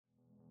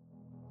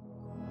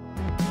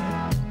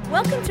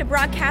Welcome to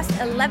broadcast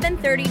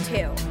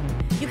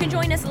 1132. You can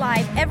join us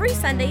live every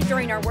Sunday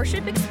during our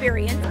worship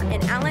experience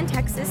in Allen,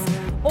 Texas,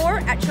 or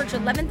at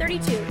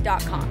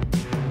church1132.com.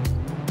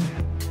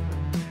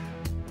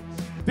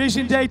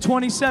 Vision Day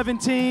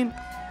 2017.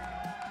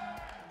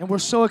 And we're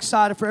so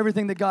excited for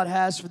everything that God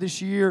has for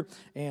this year.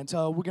 And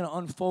we're going to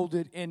unfold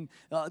it. And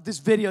this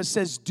video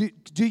says, do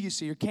you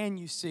see or can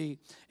you see?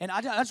 And I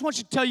just want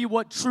you to tell you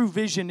what true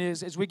vision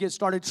is as we get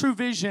started. True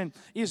vision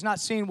is not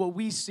seeing what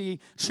we see.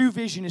 True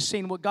vision is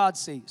seeing what God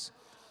sees.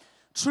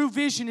 True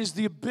vision is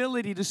the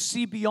ability to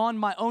see beyond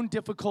my own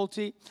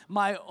difficulty,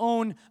 my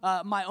own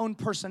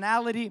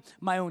personality,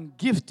 my own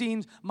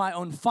giftings, my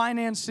own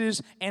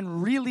finances,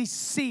 and really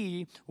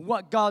see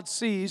what God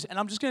sees. And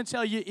I'm just going to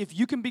tell you, if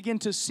you can begin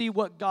to see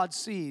what God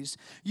sees,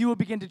 you will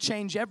begin to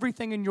change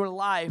everything in your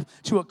life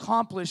to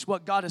accomplish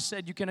what God has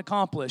said you can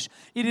accomplish.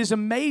 It is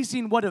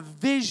amazing what a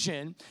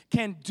vision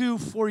can do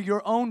for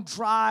your own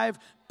drive,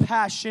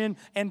 passion,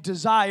 and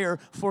desire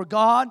for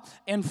God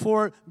and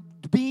for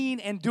being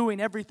and doing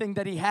everything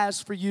that He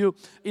has for you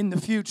in the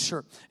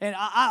future. And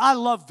I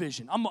love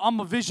vision. I'm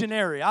a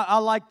visionary. I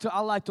like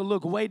to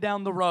look way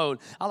down the road.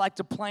 I like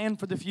to plan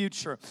for the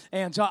future.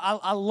 And so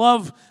I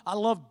love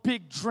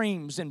big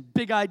dreams and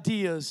big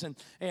ideas. And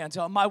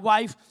my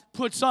wife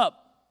puts up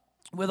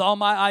with all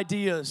my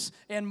ideas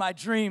and my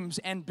dreams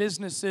and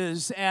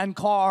businesses and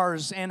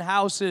cars and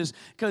houses.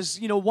 Because,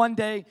 one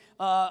day,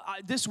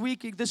 this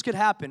week, this could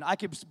happen. I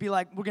could be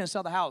like, we're going to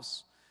sell the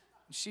house.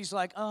 She's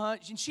like,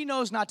 she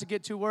knows not to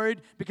get too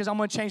worried because I'm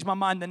going to change my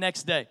mind the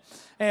next day.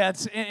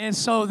 And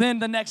so then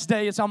the next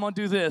day, I'm going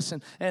to do this.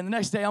 And the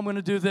next day, I'm going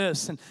to do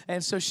this.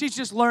 And so she's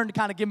just learned to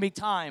kind of give me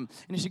time.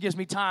 And if she gives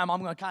me time,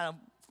 I'm going to kind of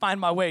find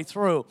my way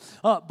through.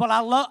 But I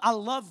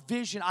love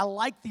vision. I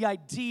like the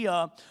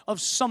idea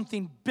of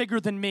something bigger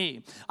than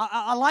me.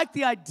 I like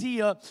the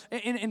idea,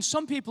 and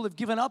some people have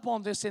given up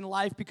on this in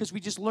life because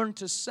we just learn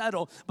to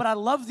settle. But I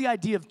love the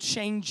idea of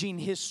changing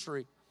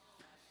history.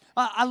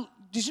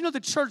 Did you know the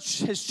church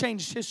has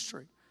changed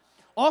history?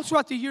 All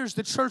throughout the years,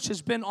 the church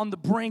has been on the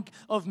brink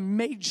of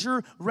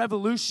major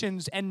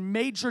revolutions and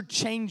major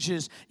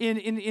changes in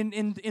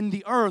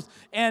the earth.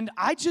 And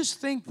I just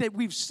think that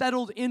we've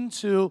settled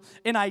into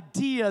an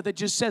idea that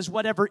just says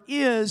whatever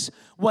is,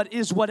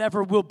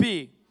 whatever will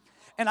be.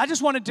 And I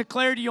just want to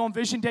declare to you on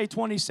Vision Day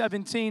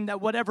 2017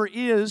 that whatever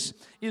is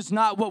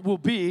not what will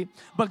be.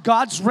 But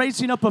God's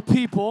raising up a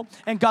people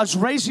and God's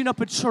raising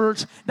up a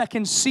church that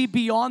can see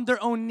beyond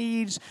their own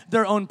needs,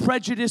 their own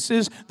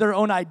prejudices, their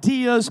own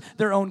ideas,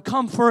 their own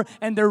comfort,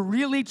 and they're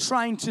really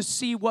trying to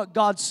see what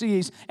God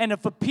sees. And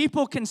if a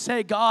people can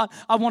say, God,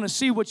 I want to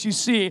see what you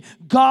see,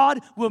 God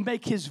will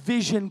make His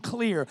vision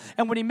clear.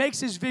 And when He makes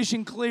His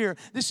vision clear,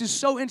 this is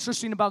so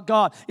interesting about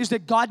God, is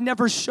that God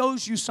never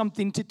shows you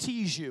something to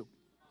tease you.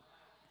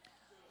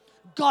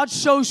 God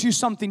shows you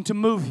something to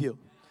move you.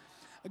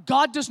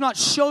 God does not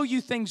show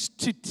you things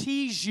to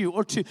tease you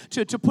or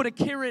to put a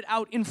carrot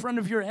out in front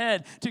of your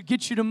head to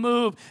get you to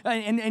move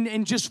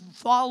and just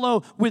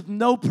follow with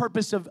no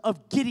purpose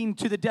of getting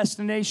to the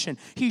destination.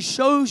 He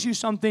shows you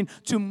something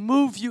to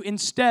move you in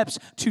steps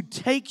to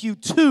take you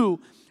to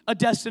a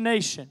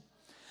destination.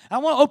 I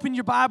want to open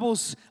your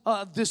Bibles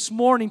this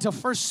morning to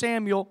 1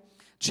 Samuel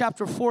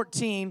chapter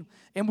 14,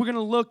 and we're going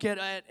to look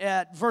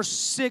at verse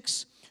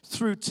 6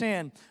 through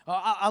 10.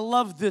 I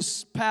love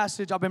this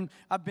passage.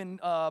 I've been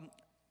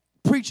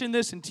preaching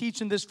this and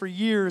teaching this for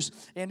years,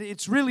 and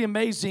it's really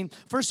amazing.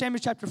 1 Samuel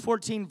chapter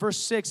 14, verse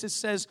 6, it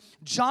says,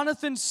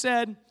 Jonathan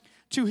said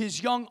to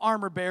his young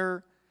armor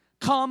bearer,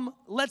 come,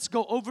 let's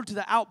go over to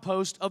the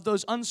outpost of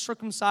those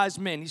uncircumcised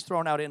men. He's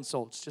throwing out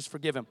insults. Just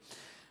forgive him.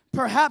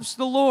 Perhaps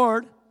the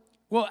Lord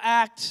will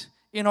act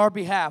in our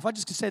behalf. I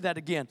just could say that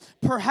again.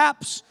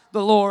 Perhaps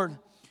the Lord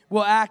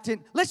will act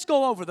in. Let's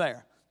go over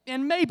there.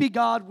 And maybe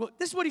God will.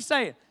 This is what he's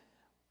saying.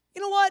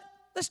 You know what?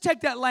 Let's take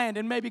that land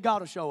and maybe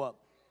God will show up.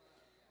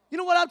 You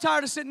know what? I'm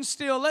tired of sitting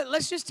still.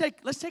 Let's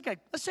take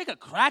a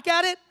crack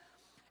at it,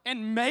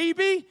 and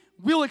maybe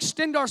we'll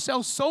extend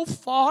ourselves so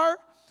far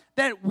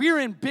that we're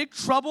in big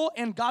trouble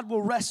and God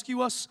will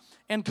rescue us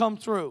and come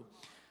through.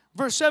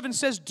 Verse 7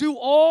 says, do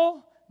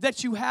all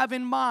that you have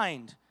in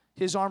mind,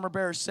 his armor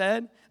bearer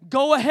said.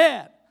 Go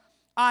ahead.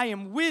 I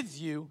am with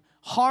you,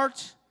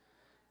 heart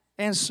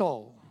and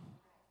soul.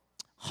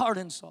 Heart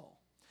and soul.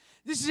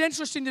 This is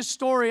interesting, this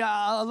story.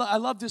 I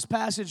love this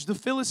passage. The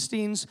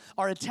Philistines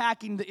are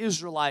attacking the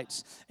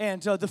Israelites.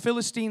 And the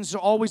Philistines are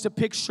always a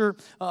picture,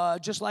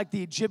 just like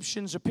the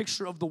Egyptians, a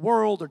picture of the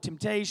world or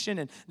temptation.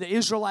 And the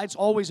Israelites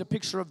always a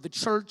picture of the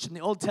church in the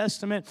Old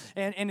Testament.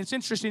 And it's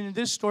interesting, in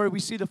this story, we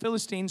see the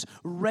Philistines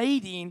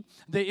raiding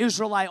the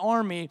Israelite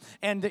army.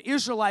 And the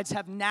Israelites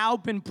have now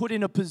been put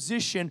in a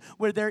position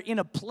where they're in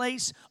a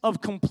place of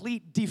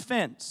complete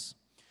defense.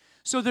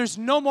 So there's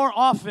no more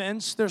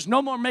offense. There's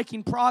no more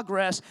making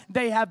progress.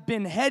 They have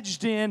been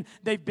hedged in.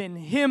 They've been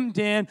hemmed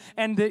in.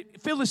 And the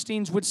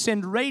Philistines would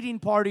send raiding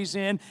parties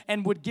in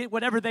and would get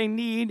whatever they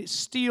need,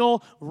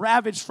 steal,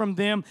 ravage from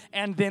them,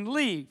 and then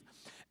leave.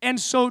 And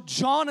so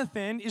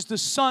Jonathan is the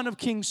son of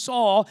King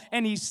Saul,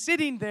 and he's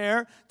sitting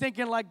there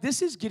thinking like,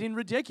 this is getting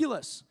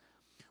ridiculous.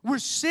 We're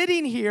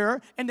sitting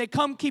here, and they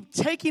keep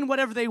taking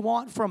whatever they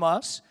want from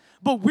us,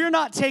 but we're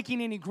not taking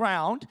any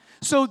ground,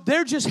 so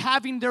they're just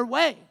having their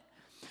way.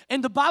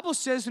 And the Bible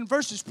says in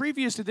verses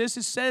previous to this,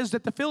 it says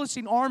that the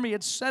Philistine army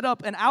had set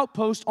up an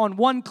outpost on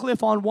one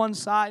cliff on one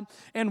side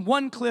and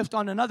one cliff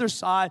on another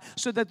side,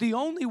 so that the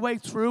only way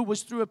through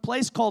was through a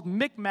place called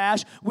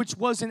Michmash, which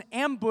was an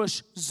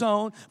ambush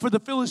zone for the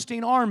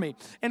Philistine army.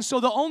 And so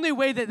the only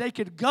way that they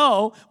could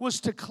go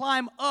was to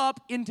climb up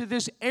into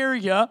this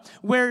area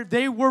where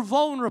they were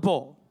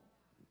vulnerable.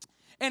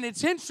 And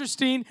it's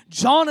interesting,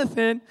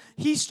 Jonathan,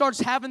 he starts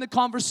having the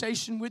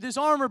conversation with his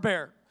armor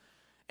bearer.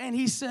 And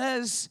he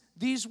says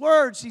these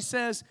words. He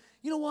says,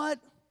 you know what?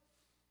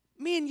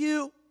 Me and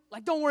you,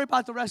 like, don't worry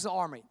about the rest of the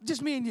army.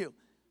 Just me and you.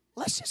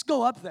 Let's just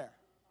go up there.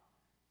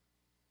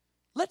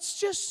 Let's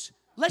just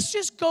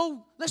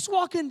go. Let's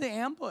walk in the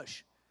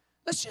ambush.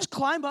 Let's just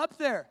climb up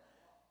there.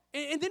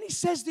 And then he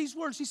says these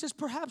words. He says,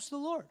 perhaps the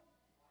Lord.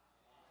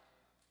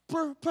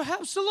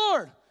 Perhaps the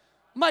Lord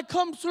might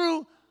come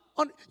through.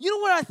 You know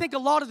what I think a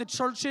lot of the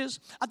churches?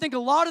 I think a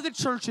lot of the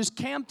churches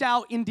camped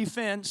out in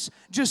defense,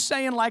 just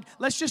saying like,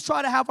 let's just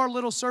try to have our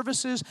little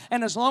services,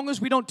 and as long as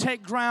we don't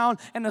take ground,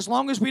 and as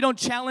long as we don't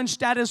challenge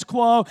status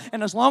quo,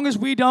 and as long as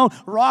we don't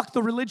rock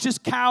the religious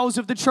cows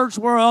of the church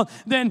world,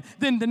 then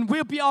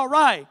we'll be all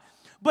right.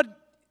 But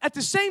at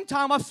the same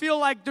time, I feel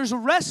like there's a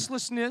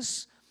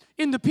restlessness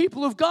in the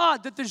people of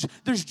God, that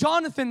there's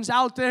Jonathans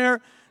out there,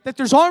 that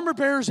there's armor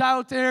bearers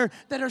out there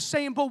that are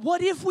saying, but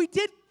what if we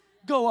did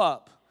go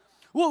up?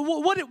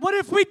 What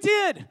if we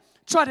did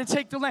try to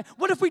take the land?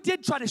 What if we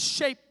did try to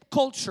shape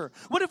culture?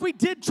 What if we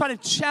did try to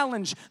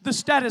challenge the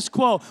status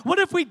quo? What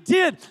if we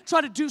did try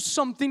to do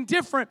something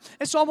different?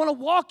 And so I want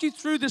to walk you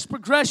through this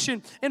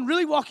progression and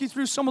really walk you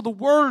through some of the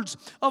words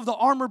of the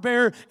armor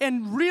bearer,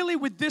 and really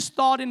with this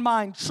thought in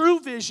mind.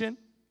 True vision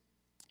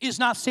is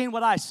not seeing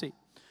what I see.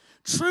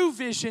 True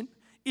vision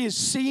is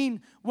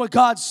seeing what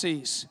God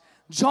sees.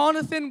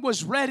 Jonathan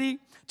was ready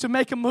to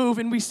make a move,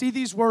 and we see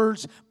these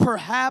words,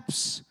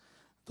 perhaps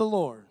the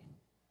Lord.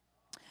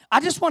 I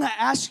just want to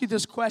ask you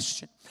this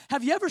question.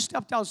 Have you ever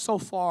stepped out so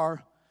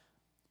far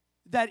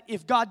that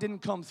if God didn't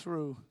come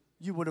through,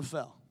 you would have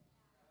fell?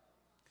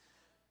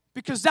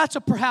 Because that's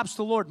a perhaps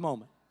the Lord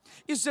moment.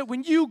 Is that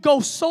when you go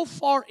so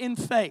far in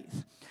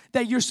faith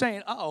that you're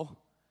saying, uh-oh,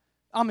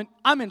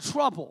 I'm in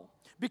trouble,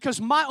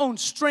 because my own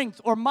strength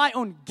or my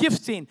own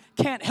gifting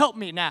can't help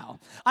me now.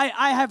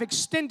 I have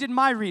extended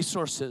my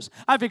resources.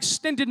 I've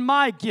extended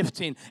my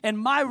gifting and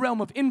my realm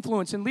of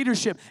influence and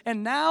leadership.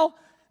 And now,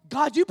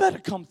 God, you better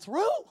come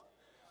through.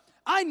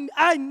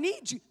 I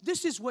need you.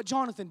 This is what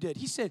Jonathan did.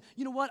 He said,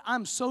 you know what?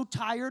 I'm so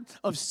tired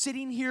of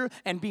sitting here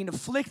and being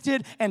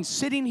afflicted and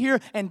sitting here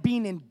and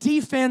being in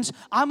defense.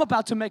 I'm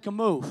about to make a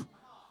move.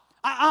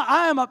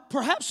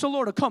 Perhaps the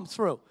Lord will come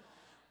through.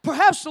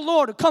 Perhaps the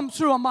Lord will come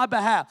through on my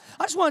behalf.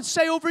 I just want to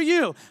say over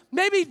you,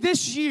 maybe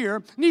this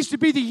year needs to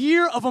be the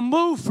year of a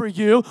move for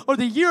you, or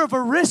the year of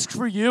a risk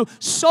for you.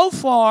 So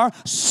far,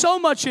 so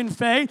much in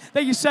faith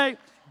that you say,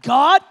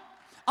 God,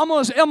 I'm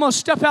gonna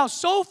step out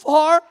so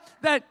far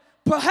that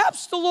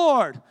perhaps the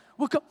Lord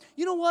will come.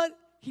 You know what?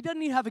 He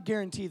doesn't even have a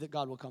guarantee that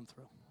God will come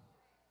through.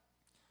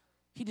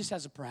 He just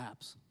has a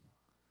perhaps.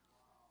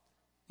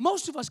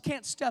 Most of us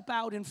can't step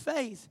out in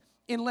faith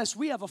unless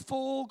we have a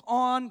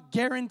full-on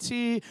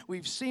guarantee.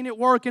 We've seen it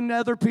work in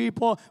other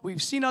people.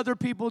 We've seen other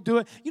people do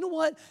it. You know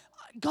what?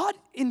 God,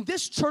 in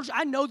this church,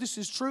 I know this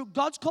is true.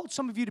 God's called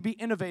some of you to be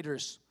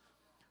innovators,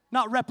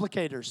 not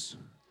replicators.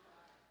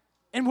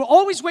 And we're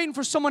always waiting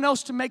for someone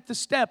else to make the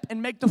step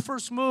and make the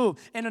first move,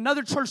 and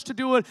another church to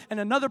do it, and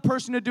another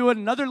person to do it,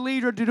 another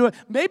leader to do it.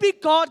 Maybe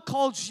God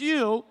calls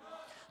you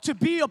to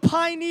be a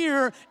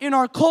pioneer in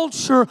our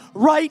culture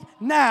right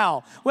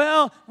now.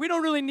 Well, we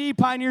don't really need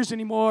pioneers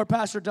anymore,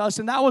 Pastor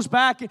Dustin. That was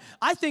back.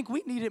 I think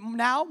we need it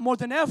now more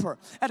than ever.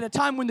 At a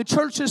time when the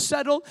church is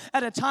settled,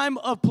 at a time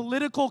of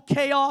political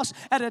chaos,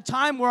 at a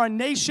time where our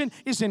nation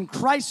is in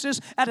crisis,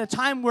 at a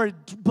time where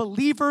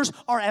believers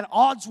are at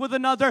odds with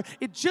another,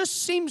 it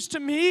just seems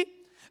to me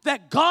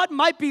that God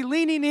might be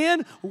leaning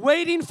in,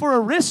 waiting for a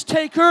risk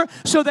taker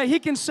so that he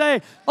can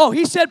say, oh,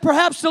 he said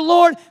perhaps the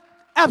Lord.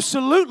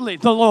 Absolutely,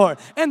 the Lord.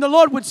 And the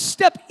Lord would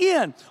step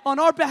in on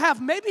our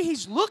behalf. Maybe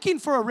he's looking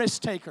for a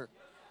risk taker.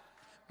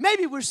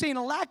 Maybe we're seeing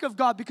a lack of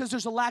God because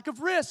there's a lack of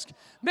risk.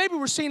 Maybe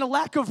we're seeing a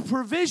lack of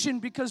provision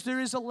because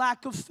there is a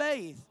lack of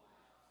faith.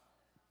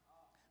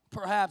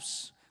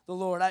 Perhaps the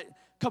Lord. A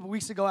couple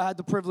weeks ago, I had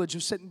the privilege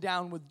of sitting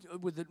down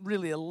with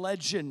really a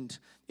legend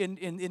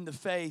in the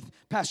faith,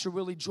 Pastor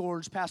Willie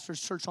George,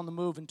 pastors Church on the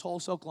Move in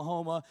Tulsa,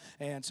 Oklahoma.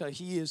 And so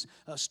he has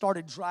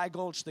started Dry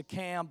Gulch, the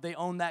camp. They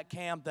own that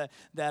camp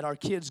that our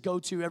kids go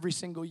to every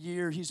single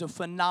year. He's a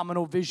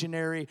phenomenal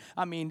visionary.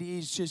 I mean,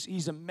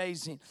 he's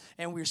amazing.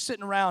 And we were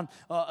sitting around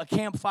a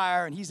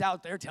campfire, and he's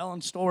out there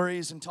telling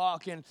stories and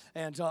talking.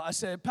 And I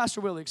said,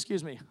 Pastor Willie,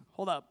 excuse me.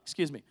 Hold up.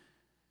 Excuse me.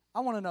 I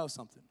want to know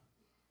something.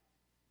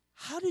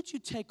 How did you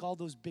take all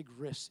those big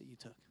risks that you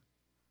took?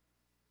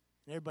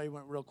 And everybody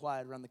went real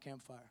quiet around the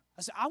campfire.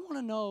 I said, I want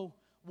to know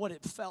what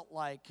it felt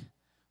like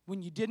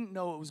when you didn't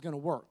know it was going to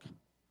work.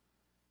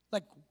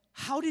 Like,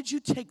 how did you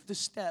take the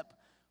step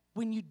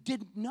when you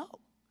didn't know?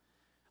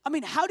 I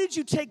mean, how did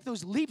you take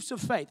those leaps of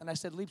faith? And I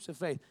said, leaps of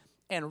faith.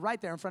 And right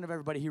there in front of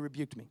everybody, he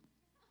rebuked me.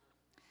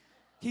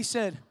 He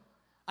said,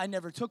 I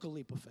never took a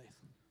leap of faith.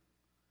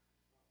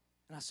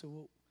 And I said,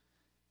 well,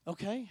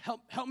 okay,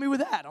 help me with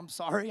that. I'm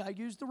sorry, I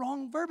used the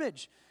wrong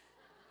verbiage.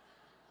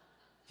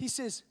 He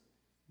says,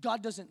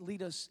 God doesn't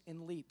lead us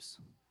in leaps.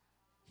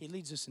 He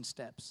leads us in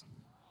steps.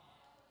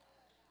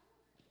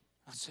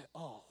 I said,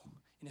 oh,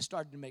 and it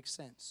started to make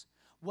sense.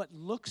 What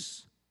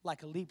looks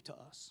like a leap to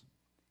us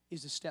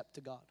is a step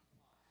to God.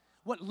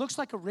 What looks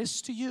like a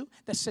risk to you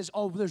that says,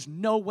 oh, there's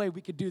no way we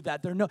could do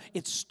that.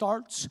 It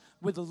starts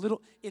with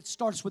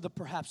a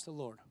perhaps the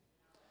Lord.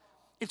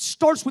 It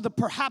starts with a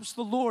perhaps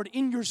the Lord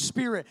in your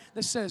spirit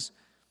that says,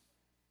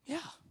 yeah,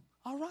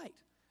 all right.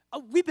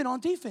 We've been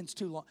on defense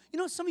too long. You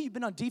know, some of you have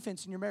been on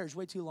defense in your marriage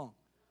way too long.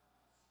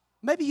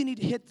 Maybe you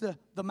need to hit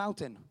the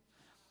mountain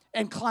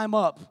and climb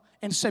up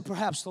and say,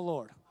 perhaps the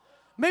Lord.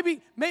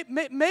 Maybe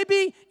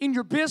in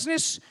your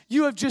business,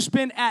 you have just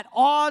been at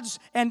odds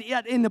and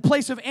in the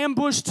place of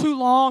ambush too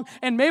long,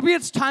 and maybe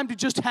it's time to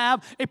just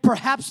have a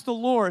perhaps the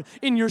Lord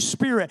in your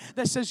spirit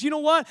that says, you know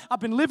what?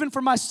 I've been living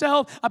for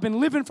myself. I've been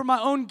living for my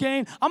own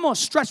gain. I'm going to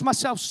stretch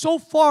myself so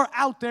far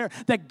out there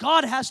that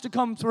God has to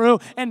come through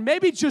and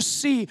maybe just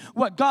see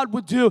what God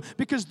would do,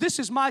 because this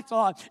is my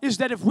thought, is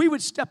that if we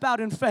would step out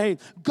in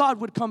faith,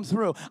 God would come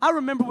through. I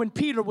remember when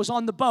Peter was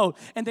on the boat,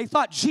 and they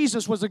thought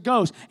Jesus was a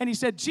ghost, and he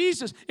said,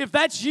 Jesus, if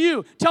that's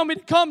you, tell me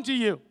to come to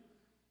you.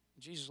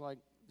 Jesus was like,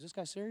 is this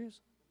guy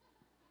serious?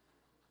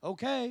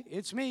 Okay,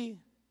 it's me.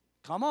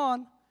 Come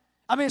on.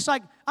 I mean, it's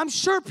like, I'm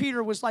sure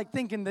Peter was like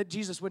thinking that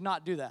Jesus would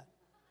not do that.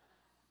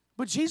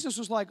 But Jesus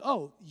was like,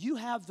 oh, you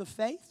have the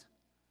faith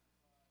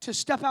to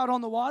step out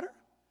on the water?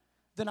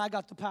 Then I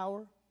got the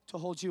power to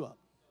hold you up.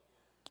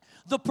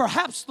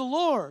 Perhaps the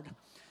Lord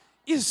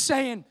is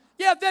saying,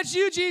 yeah, if that's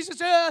you,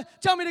 Jesus,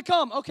 tell me to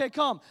come. Okay,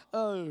 come.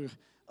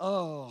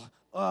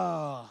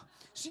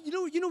 So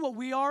you know what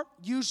we are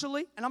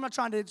usually, and I'm not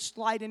trying to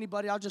slight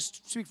anybody, I'll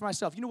just speak for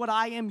myself. You know what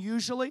I am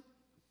usually?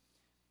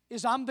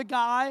 Is I'm the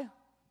guy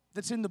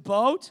that's in the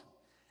boat,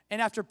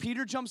 and after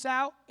Peter jumps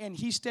out and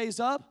he stays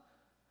up,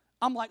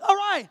 I'm like, all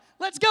right,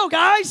 let's go,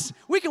 guys.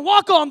 We can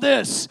walk on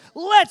this.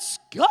 Let's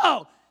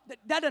go.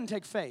 That doesn't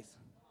take faith.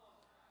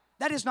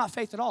 That is not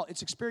faith at all.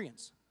 It's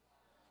experience.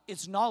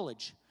 It's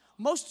knowledge.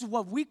 Most of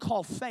what we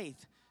call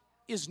faith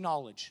is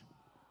knowledge.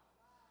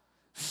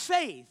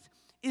 Faith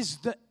is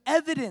the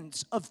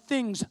evidence of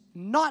things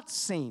not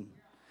seen.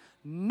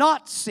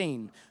 Not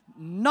seen.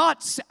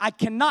 I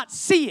cannot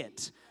see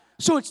it.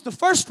 So it's the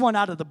first one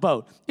out of the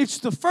boat. It's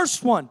the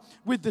first one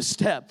with the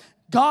step.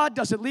 God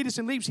doesn't lead us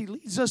in leaps. He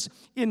leads us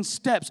in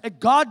steps. A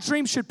God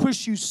dream should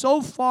push you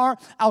so far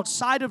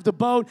outside of the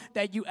boat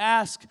that you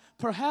ask,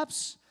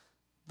 perhaps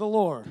the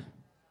Lord.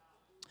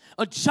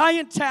 A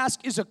giant task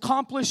is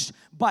accomplished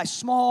by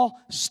small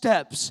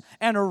steps,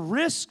 and a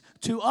risk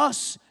to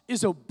us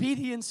is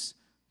obedience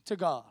to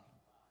God.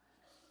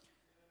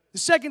 The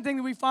second thing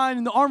that we find,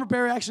 and the armor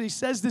bearer actually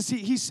says this,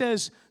 he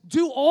says,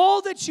 do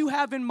all that you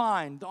have in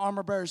mind, the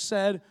armor bearer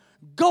said,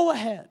 go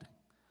ahead.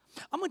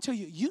 I'm going to tell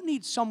you, you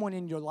need someone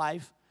in your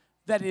life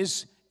that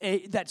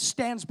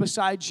stands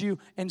beside you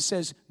and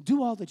says,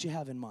 do all that you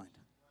have in mind.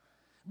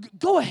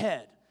 Go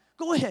ahead.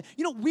 Go ahead.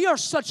 You know, we are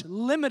such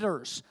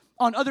limiters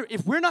on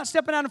if we're not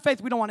stepping out in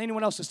faith, we don't want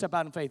anyone else to step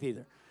out in faith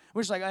either.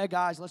 We're just like, hey,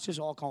 guys, let's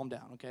just all calm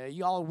down, okay?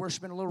 You all are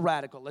worshiping a little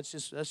radical. Let's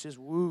just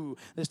woo.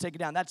 Let's take it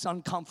down. That's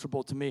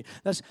uncomfortable to me.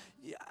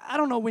 I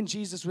don't know when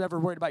Jesus was ever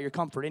worried about your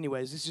comfort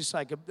anyways. It's just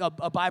like a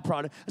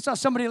byproduct. I saw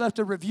somebody left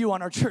a review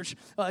on our church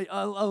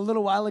a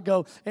little while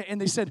ago,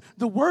 and they said,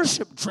 the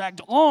worship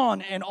dragged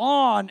on and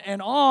on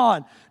and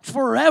on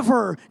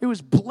forever. It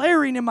was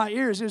blaring in my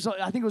ears.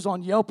 I think it was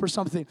on Yelp or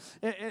something.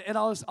 And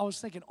I was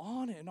thinking,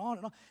 on and on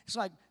and on. It's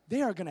like,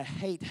 they are going to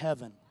hate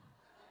heaven.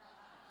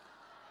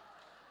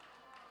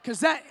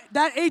 Because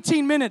that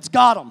 18 minutes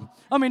got them.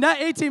 I mean,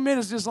 that 18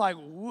 minutes just like,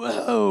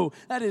 whoa,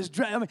 that is,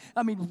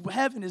 I mean,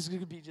 heaven is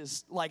going to be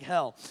just like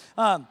hell.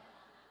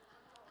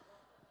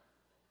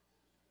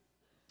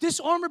 This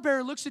armor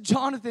bearer looks at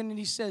Jonathan and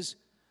he says,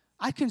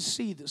 I can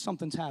see that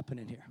something's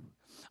happening here.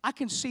 I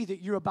can see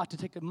that you're about to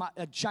take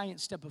a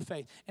giant step of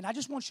faith. And I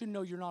just want you to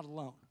know you're not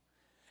alone.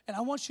 And I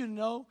want you to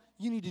know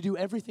you need to do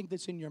everything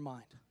that's in your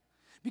mind.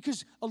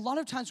 Because a lot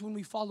of times when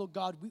we follow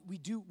God, we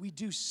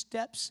do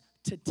steps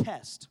to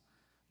test,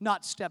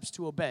 not steps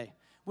to obey,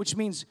 which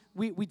means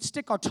we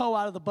stick our toe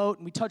out of the boat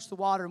and we touch the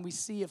water and we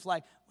see if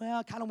I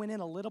kind of went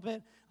in a little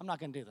bit. I'm not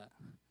going to do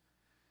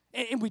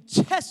that. And we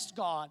test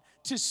God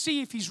to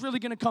see if he's really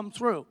going to come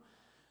through.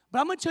 But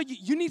I'm going to tell you,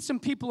 you need some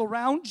people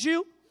around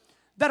you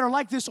that are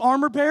like this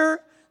armor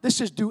bearer that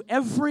says, do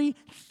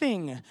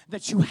everything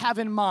that you have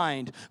in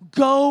mind.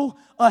 Go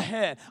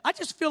ahead. I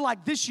just feel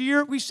like this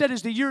year, we said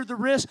is the year of the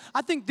risk.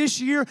 I think this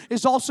year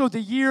is also the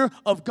year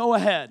of go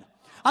ahead.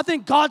 I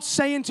think God's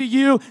saying to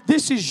you,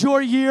 this is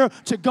your year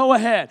to go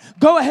ahead.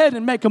 Go ahead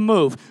and make a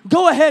move.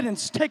 Go ahead and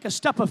take a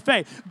step of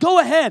faith. Go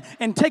ahead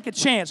and take a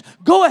chance.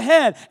 Go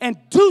ahead and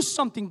do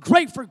something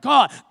great for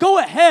God. Go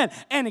ahead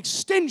and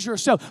extend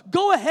yourself.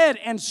 Go ahead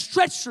and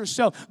stretch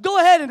yourself. Go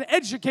ahead and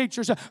educate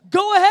yourself.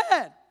 Go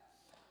ahead.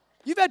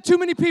 You've had too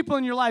many people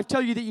in your life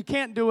tell you that you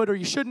can't do it or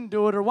you shouldn't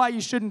do it or why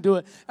you shouldn't do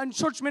it. And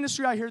church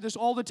ministry, I hear this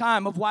all the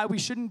time of why we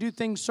shouldn't do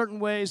things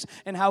certain ways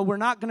and how we're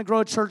not going to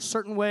grow a church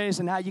certain ways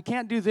and how you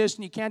can't do this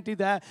and you can't do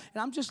that.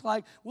 And I'm just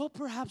like, well,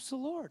 perhaps the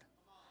Lord.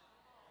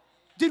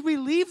 Did we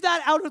leave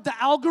that out of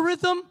the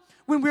algorithm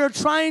when we were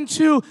trying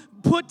to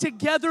put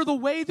together the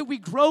way that we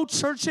grow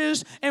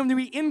churches and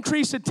we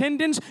increase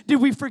attendance?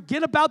 Did we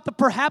forget about the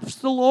perhaps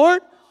the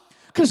Lord?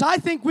 Because I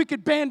think we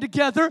could band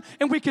together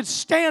and we could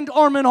stand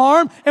arm in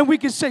arm and we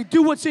could say,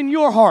 do what's in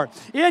your heart.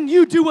 And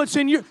you do what's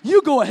in your,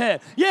 you go ahead.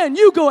 Yeah, and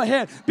you go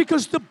ahead.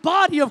 Because the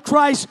body of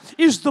Christ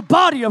is the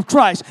body of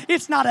Christ.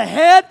 It's not a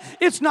head.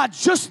 It's not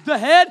just the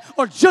head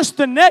or just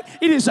the neck.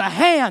 It is a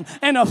hand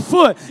and a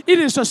foot. It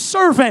is a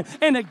servant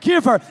and a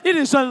giver. It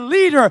is a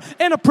leader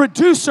and a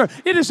producer.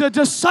 It is a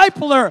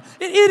discipler.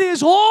 It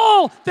is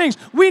all things.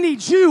 We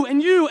need you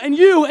and you and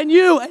you and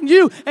you and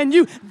you and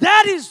you.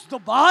 That is the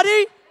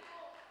body.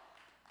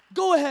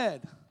 Go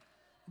ahead.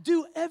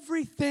 Do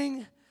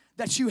everything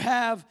that you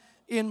have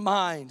in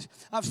mind.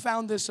 I've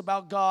found this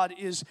about God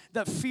is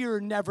that fear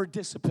never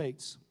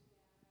dissipates.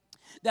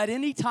 That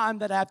any time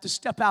that I have to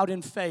step out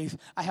in faith,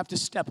 I have to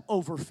step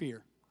over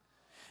fear.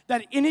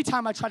 That any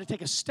time I try to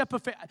take a step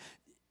of faith,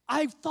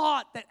 I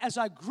thought that as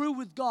I grew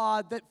with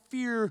God, that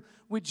fear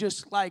would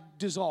just like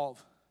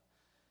dissolve.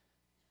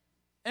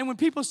 And when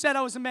people said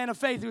I was a man of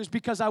faith, it was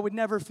because I would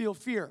never feel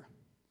fear.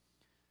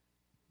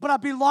 But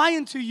I'd be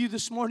lying to you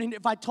this morning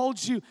if I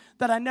told you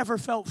that I never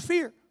felt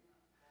fear.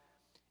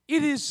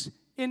 It is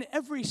in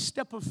every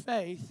step of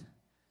faith,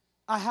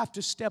 I have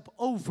to step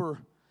over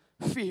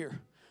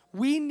fear.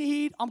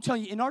 I'm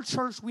telling you, in our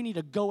church, we need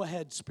a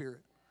go-ahead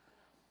spirit.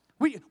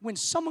 When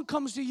someone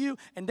comes to you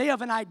and they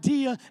have an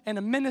idea and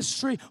a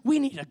ministry, we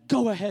need a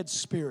go-ahead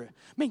spirit.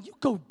 Man, you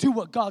go do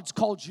what God's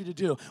called you to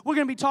do. We're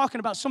going to be talking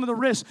about some of the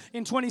risks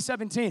in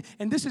 2017,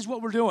 and this is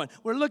what we're doing.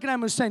 We're looking at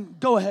them and saying,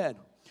 go ahead.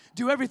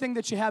 Do everything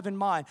that you have in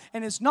mind.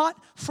 And it's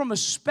not from a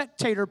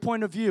spectator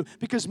point of view,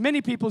 because many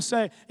people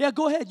say, yeah,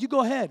 go ahead,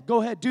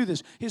 go ahead, do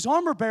this. His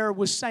armor bearer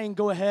was saying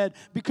go ahead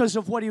because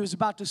of what he was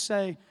about to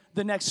say,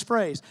 the next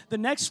phrase. The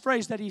next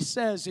phrase that he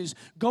says is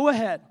go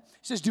ahead.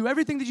 He says, do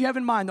everything that you have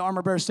in mind, the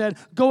armor bearer said,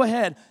 go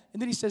ahead.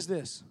 And then he says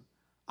this,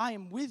 I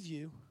am with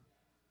you,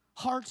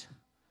 heart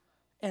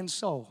and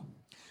soul.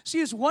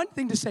 See, it's one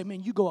thing to say,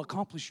 man, you go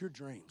accomplish your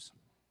dreams.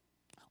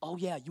 Oh,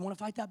 yeah, you want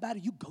to fight that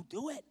battle? You go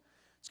do it.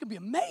 It's going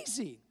to be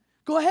amazing.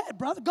 Go ahead,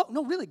 brother. Go.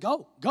 No, really,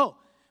 go. But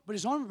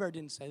his armor bearer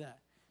didn't say that.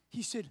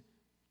 He said,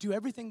 do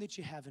everything that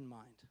you have in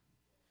mind.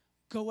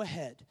 Go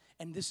ahead.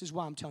 And this is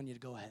why I'm telling you to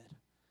go ahead.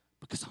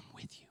 Because I'm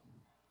with you.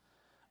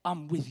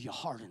 I'm with your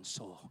heart and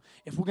soul.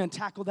 If we're going to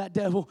tackle that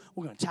devil,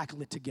 we're going to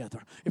tackle it together.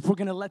 If we're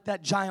going to let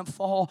that giant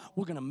fall,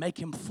 we're going to make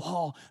him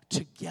fall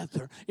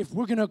together. If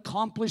we're going to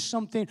accomplish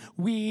something,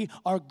 we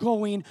are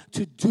going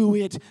to do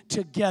it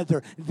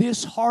together.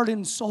 This heart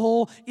and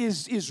soul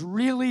is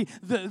really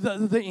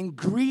the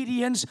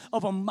ingredients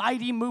of a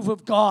mighty move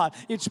of God.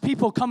 It's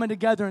people coming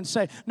together and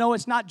say, no,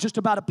 it's not just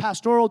about a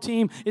pastoral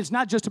team. It's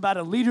not just about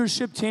a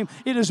leadership team.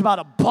 It is about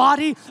a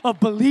body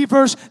of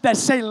believers that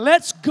say,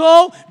 let's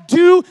go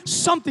do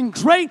something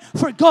great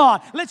for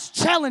God. Let's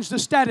challenge the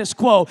status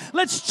quo.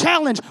 Let's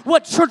challenge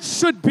what church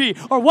should be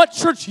or what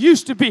church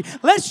used to be.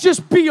 Let's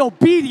just be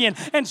obedient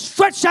and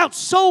stretch out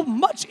so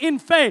much in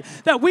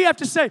faith that we have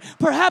to say,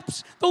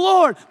 perhaps the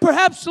Lord,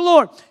 perhaps the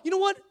Lord. You know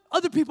what?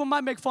 Other people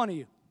might make fun of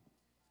you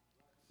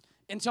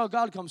until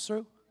God comes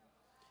through.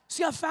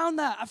 See, I found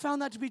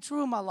that to be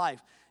true in my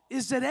life,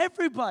 is that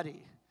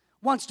everybody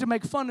wants to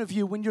make fun of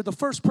you when you're the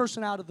first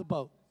person out of the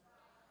boat.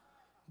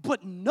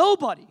 But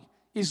nobody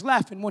is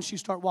laughing once you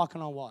start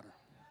walking on water.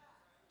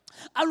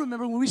 I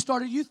remember when we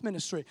started youth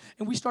ministry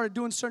and we started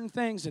doing certain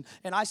things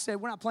and I said,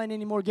 we're not playing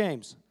any more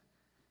games.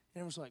 And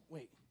everyone's like,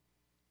 wait,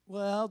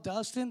 well,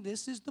 Dustin,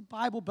 this is the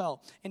Bible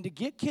Belt. And to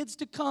get kids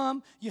to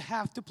come, you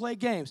have to play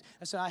games.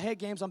 I said, I hate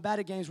games. I'm bad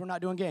at games. We're not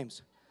doing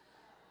games.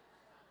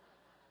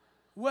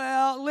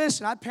 Well,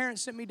 listen,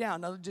 parents sent me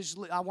down.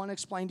 I want to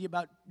explain to you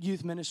about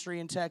youth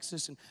ministry in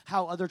Texas and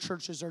how other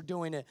churches are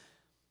doing it.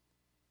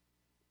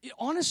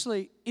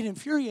 Honestly, it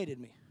infuriated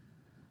me.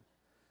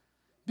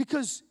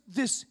 Because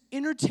this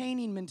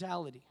entertaining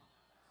mentality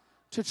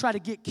to try to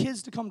get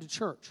kids to come to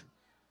church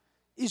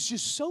is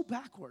just so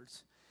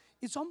backwards.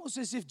 It's almost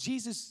as if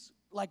Jesus,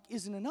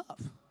 isn't enough.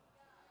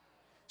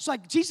 It's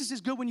like Jesus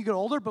is good when you get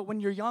older, but when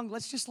you're young,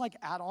 let's just,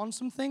 add on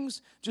some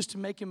things just to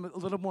make him a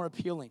little more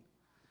appealing.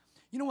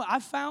 You know what? I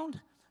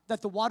found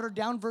that the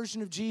watered-down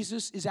version of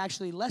Jesus is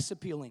actually less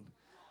appealing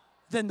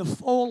than the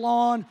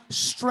full-on,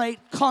 straight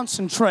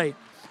concentrate.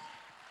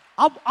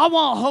 I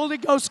want Holy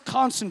Ghost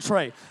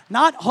concentrate,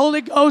 not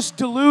Holy Ghost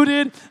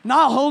diluted,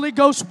 not Holy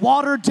Ghost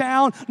watered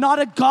down, not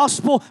a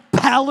gospel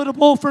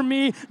palatable for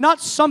me,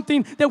 not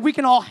something that we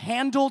can all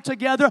handle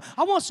together.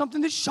 I want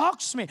something that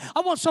shocks me.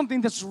 I want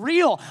something that's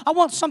real. I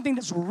want something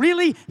that's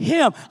really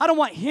Him. I don't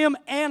want Him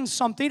and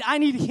something. I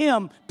need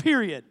Him,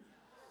 period.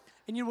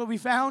 And you know what we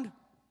found?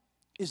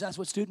 Is that's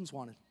what students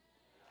wanted.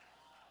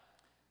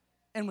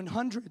 And when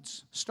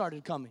hundreds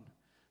started coming,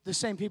 the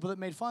same people that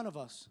made fun of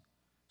us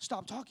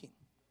stopped talking.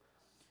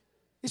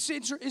 It's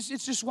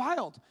just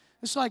wild.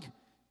 It's like,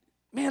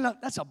 man,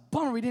 that's a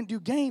bummer we didn't do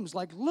games.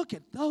 Like, look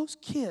at those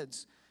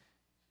kids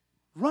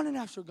running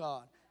after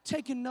God,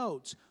 taking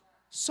notes.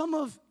 Some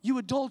of you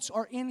adults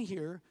are in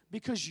here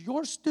because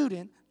your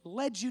student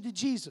led you to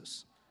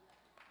Jesus.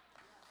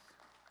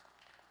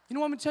 You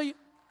know what I'm going to tell you?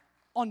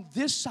 On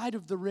this side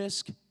of the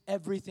risk,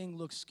 everything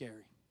looks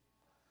scary.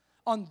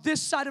 On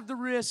this side of the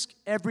risk,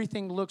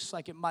 everything looks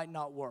like it might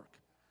not work.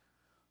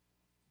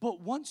 But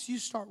once you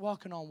start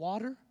walking on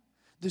water,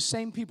 the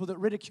same people that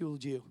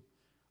ridiculed you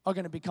are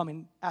going to be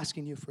coming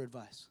asking you for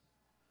advice.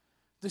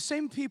 The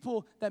same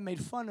people that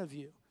made fun of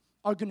you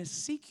are going to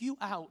seek you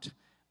out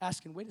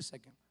asking, wait a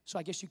second, so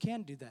I guess you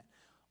can do that.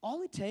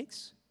 All it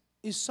takes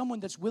is someone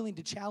that's willing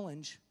to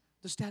challenge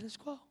the status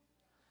quo.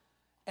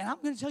 And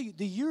I'm going to tell you,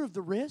 the year of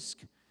the risk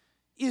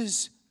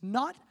is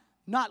not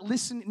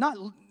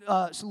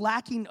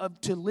lacking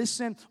to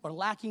listen or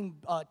lacking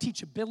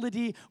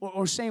teachability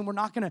or saying we're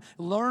not going to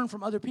learn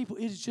from other people.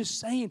 It is just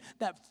saying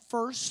that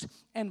first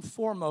and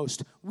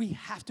foremost, we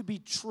have to be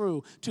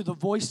true to the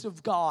voice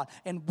of God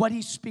and what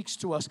He speaks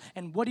to us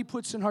and what He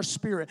puts in our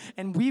spirit.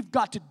 And we've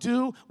got to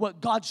do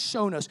what God's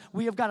shown us.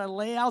 We have got to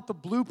lay out the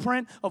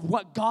blueprint of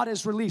what God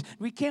has released.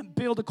 We can't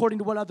build according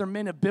to what other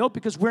men have built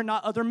because we're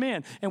not other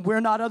men and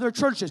we're not other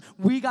churches.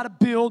 We got to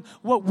build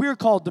what we're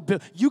called to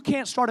build. You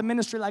can't start a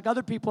ministry like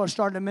other people are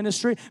starting a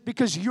ministry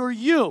because you're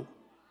you.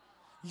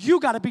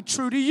 You got to be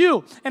true to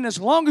you. And as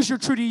long as you're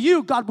true to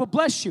you, God will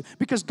bless you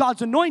because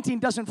God's anointing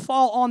doesn't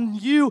fall on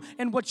you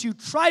and what you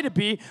try to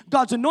be.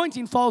 God's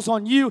anointing falls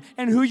on you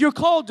and who you're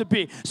called to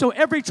be. So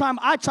every time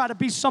I try to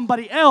be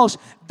somebody else,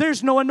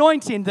 there's no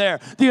anointing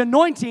there. The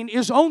anointing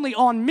is only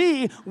on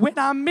me when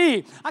I'm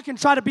me. I can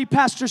try to be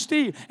Pastor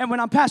Steve, and when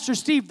I'm Pastor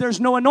Steve,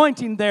 there's no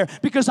anointing there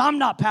because I'm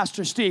not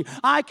Pastor Steve.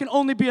 I can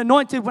only be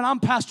anointed when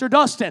I'm Pastor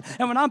Dustin.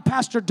 And when I'm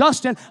Pastor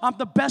Dustin, I'm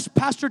the best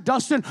Pastor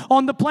Dustin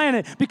on the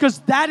planet because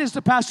that is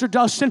the Pastor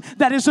Dustin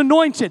that is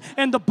anointed.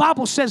 And the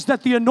Bible says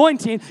that the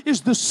anointing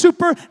is the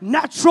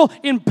supernatural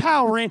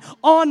empowering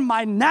on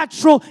my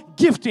natural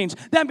giftings.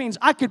 That means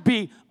I could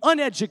be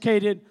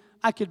uneducated,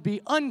 I could be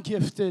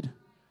ungifted,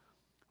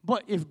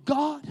 but if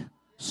God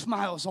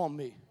smiles on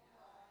me,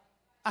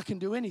 I can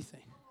do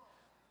anything.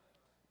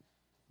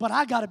 But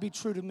I got to be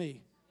true to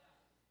me,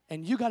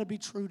 and you got to be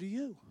true to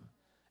you.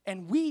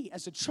 And we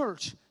as a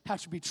church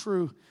have to be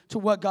true to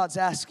what God's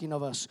asking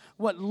of us.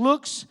 What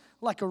looks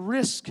like a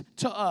risk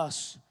to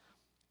us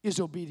is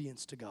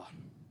obedience to God.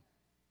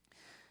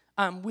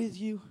 I'm with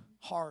you,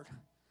 heart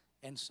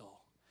and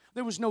soul.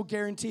 There was no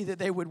guarantee that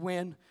they would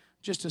win,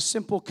 just a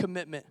simple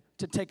commitment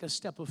to take a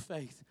step of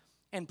faith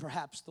and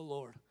perhaps the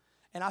Lord.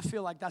 And I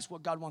feel like that's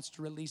what God wants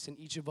to release in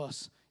each of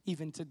us,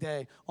 even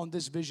today on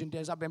this Vision Day.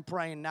 As I've been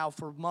praying now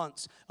for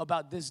months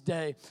about this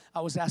day,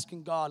 I was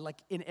asking God, like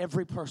in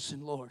every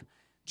person, Lord,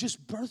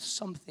 just birth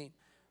something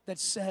that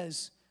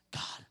says,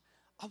 God,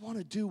 I want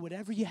to do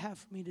whatever you have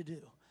for me to do.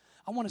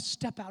 I want to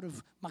step out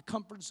of my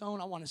comfort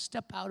zone. I want to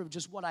step out of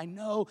just what I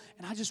know,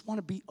 and I just want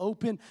to be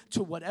open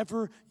to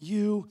whatever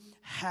you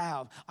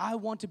have. I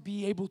want to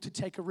be able to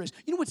take a risk.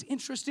 You know what's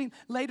interesting?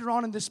 Later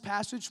on in this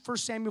passage, 1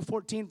 Samuel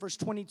 14, verse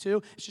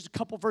 22, it's just a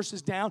couple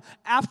verses down.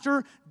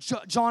 After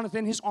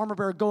Jonathan, his armor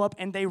bearer, go up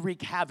and they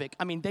wreak havoc.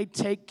 I mean, they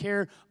take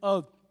care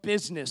of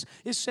business.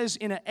 It says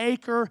in an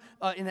acre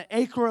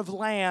of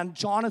land,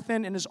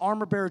 Jonathan and his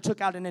armor bearer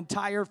took out an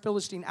entire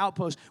Philistine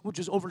outpost, which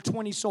was over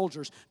 20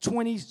 soldiers,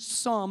 20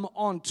 some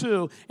on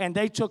two, and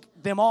they took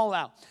them all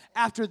out.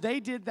 After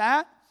they did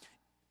that,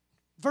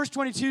 verse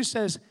 22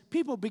 says,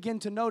 people begin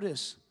to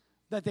notice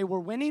that they were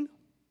winning,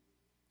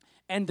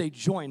 and they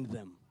joined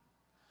them.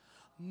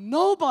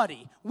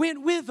 Nobody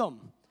went with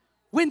them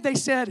when they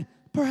said,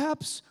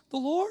 perhaps the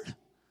Lord,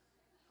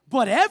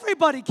 but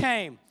everybody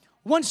came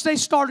once they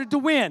started to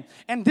win.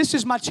 And this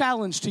is my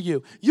challenge to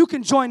you. You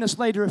can join us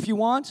later if you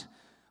want,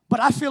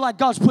 but I feel like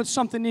God's put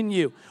something in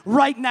you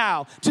right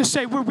now to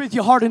say, we're with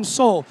you heart and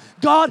soul.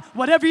 God,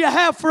 whatever you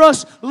have for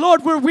us,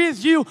 Lord, we're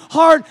with you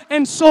heart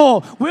and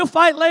soul. We'll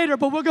fight later,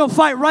 but we're going to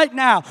fight right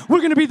now. We're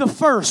going to be the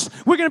first.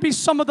 We're going to be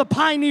some of the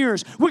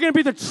pioneers. We're going to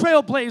be the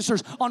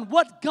trailblazers on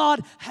what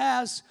God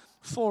has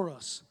for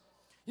us.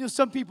 You know,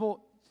 some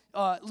people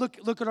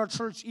look at our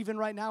church even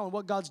right now and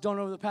what God's done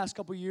over the past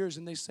couple of years,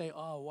 and they say,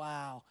 oh,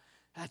 wow.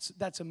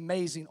 That's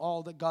amazing,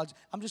 all that God's.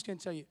 I'm just going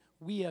to tell you,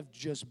 we have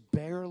just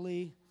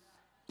barely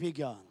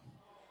begun.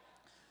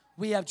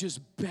 We have just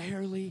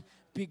barely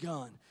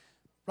begun.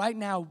 Right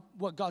now,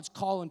 what God's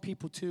calling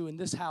people to in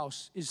this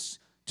house is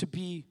to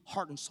be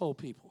heart and soul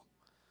people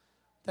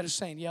that are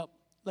saying, yep,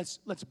 let's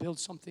build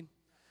something.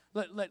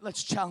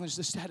 Let's challenge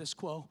the status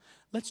quo.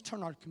 Let's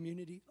turn our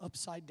community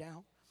upside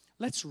down.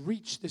 Let's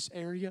reach this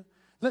area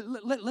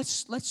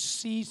Let's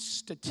see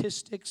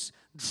statistics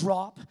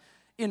drop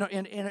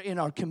in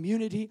our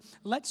community.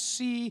 Let's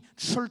see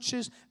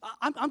churches.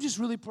 I'm just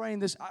really praying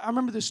this. I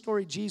remember this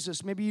story,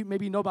 Jesus. Maybe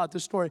you know about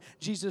this story.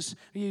 Jesus,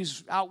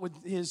 he's out with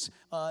his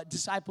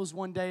disciples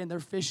one day, and they're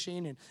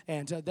fishing,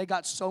 and they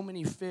got so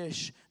many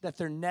fish that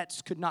their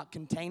nets could not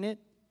contain it.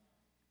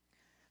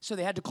 So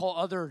they had to call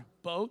other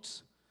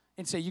boats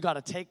and say, you got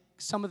to take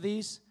some of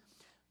these.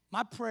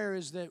 My prayer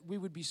is that we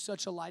would be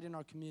such a light in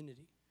our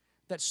community,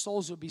 that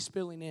souls would be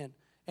spilling in.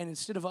 And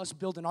instead of us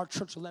building our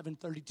Church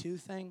 1132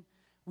 thing,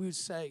 we would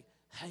say,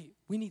 hey,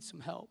 we need some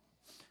help.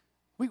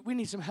 We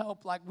need some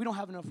help. Like, we don't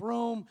have enough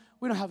room.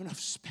 We don't have enough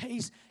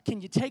space.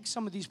 Can you take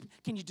some of these?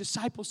 Can you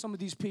disciple some of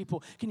these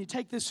people? Can you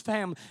take this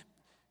family?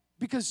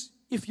 Because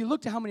if you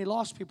look to how many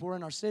lost people are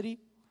in our city,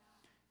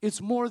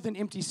 it's more than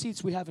empty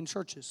seats we have in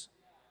churches.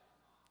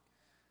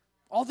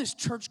 All this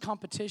church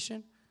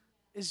competition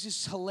is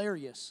just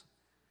hilarious.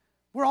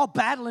 We're all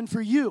battling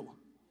for you.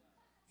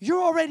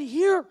 You're already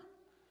here.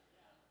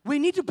 We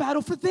need to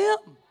battle for them.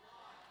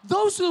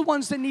 Those are the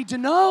ones that need to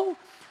know.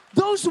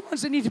 Those are the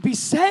ones that need to be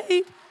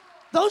saved.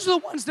 Those are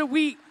the ones that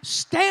we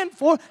stand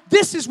for.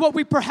 This is what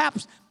we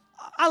perhaps,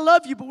 I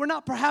love you, but we're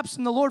not perhaps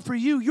in the Lord for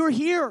you. You're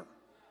here.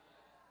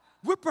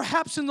 We're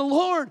perhaps in the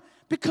Lord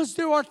because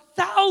there are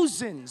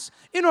thousands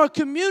in our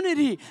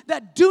community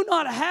that do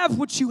not have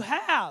what you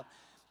have.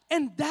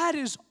 And that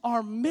is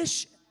our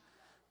mission.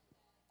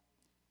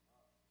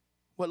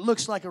 What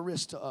looks like a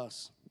risk to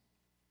us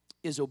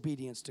is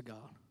obedience to God.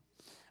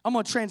 I'm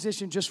going to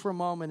transition just for a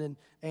moment,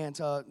 and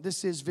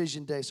this is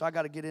Vision Day, so I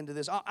got to get into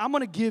this. I'm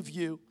going to give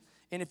you,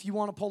 and if you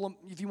want to pull them,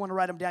 if you want to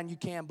write them down, you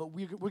can, but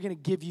we're going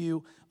to give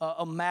you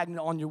a magnet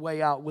on your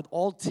way out with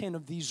all 10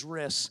 of these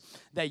risks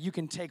that you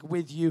can take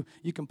with you,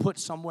 you can put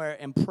somewhere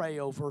and pray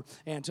over.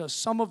 And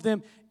some of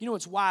them, you know,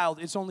 it's wild.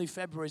 It's only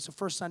February. It's the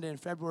first Sunday in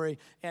February,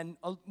 and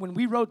when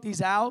we wrote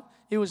these out,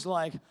 it was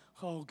like,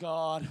 oh,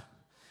 God,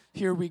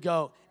 here we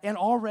go. And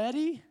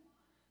already,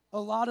 a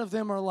lot of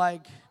them are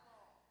like,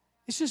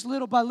 it's just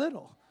little by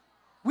little.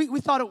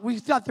 We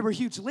thought there were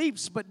huge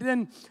leaps, but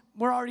then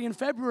we're already in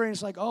February, and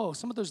it's like, oh,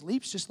 some of those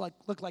leaps just like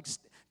look like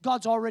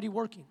God's already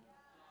working.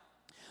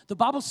 The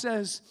Bible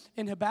says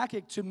in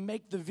Habakkuk to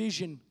make the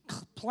vision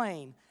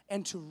plain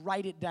and to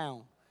write it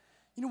down.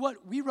 You know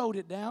what? We wrote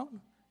it down,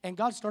 and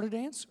God started to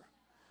answer.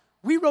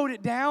 We wrote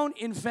it down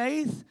in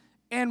faith,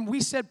 and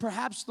we said,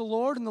 perhaps the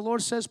Lord, and the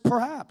Lord says,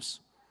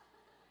 perhaps.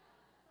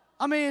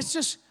 I mean, it's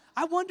just,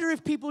 I wonder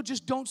if people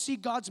just don't see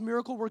God's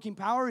miracle working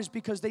power is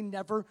because they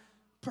never,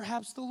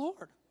 perhaps the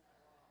Lord.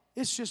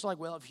 It's just like,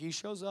 well, if he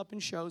shows up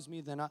and shows me,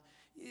 then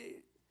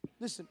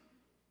listen,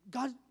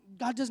 God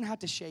doesn't have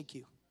to shake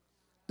you.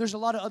 There's a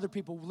lot of other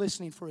people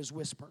listening for his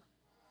whisper.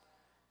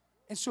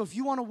 And so if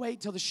you want to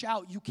wait till the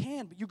shout, you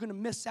can, but you're going to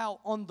miss out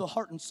on the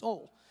heart and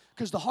soul.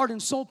 Because the heart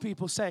and soul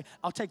people say,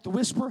 I'll take the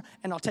whisper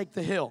and I'll take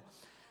the hill.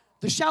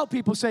 The shout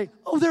people say,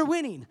 oh, they're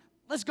winning.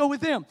 Let's go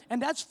with them.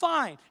 And that's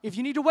fine. If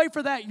you need to wait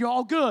for that, you're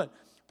all good.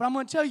 But I'm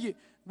going to tell you,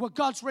 what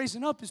God's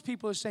raising up is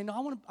people who are saying,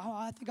 no,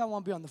 I think I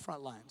want to be on the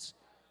front lines.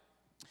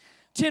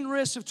 10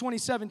 risks of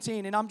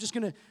 2017, and I'm just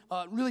going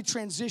to really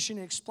transition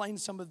and explain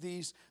some of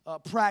these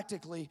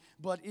practically,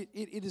 but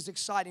it is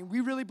exciting.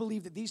 We really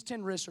believe that these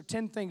 10 risks are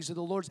 10 things that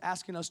the Lord's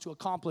asking us to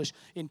accomplish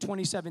in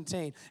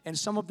 2017, and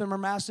some of them are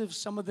massive.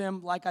 Some of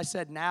them, like I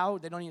said, now,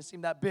 they don't even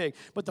seem that big.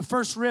 But the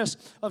first risk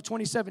of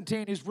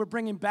 2017 is we're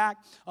bringing back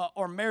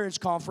our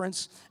marriage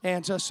conference,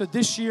 and so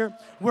this year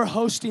we're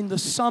hosting the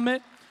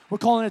Summit. We're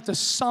calling it the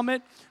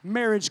Summit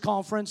Marriage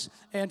Conference,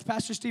 and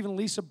Pastor Steve and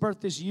Lisa birthed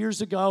this years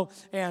ago,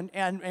 and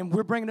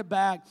we're bringing it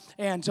back,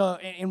 and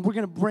we're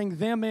going to bring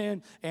them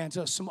in,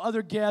 and some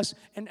other guests,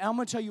 and I'm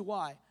going to tell you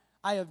why.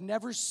 I have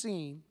never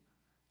seen,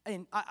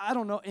 and I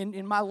don't know,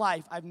 in my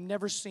life, I've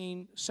never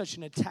seen such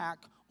an attack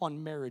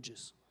on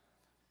marriages.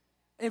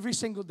 Every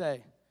single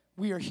day,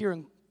 we are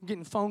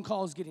getting phone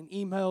calls, getting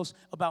emails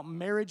about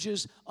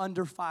marriages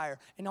under fire,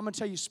 and I'm going to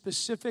tell you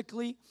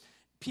specifically,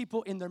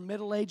 people in their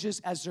middle ages,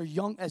 as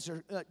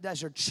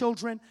their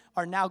children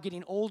are now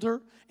getting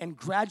older and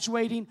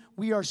graduating,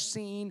 we are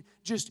seeing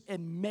just a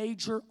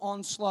major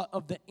onslaught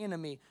of the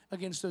enemy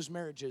against those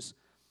marriages.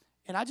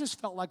 And I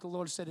just felt like the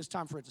Lord said it's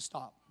time for it to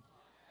stop.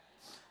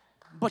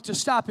 But to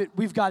stop it,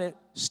 we've got to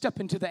step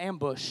into the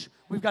ambush.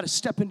 We've got to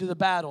step into the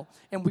battle,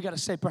 and we've got to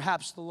say,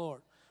 perhaps the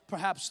Lord.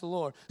 Perhaps the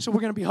Lord. So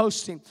we're going to be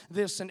hosting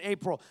this in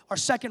April. Our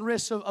second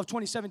risk of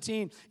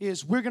 2017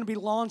 is we're going to be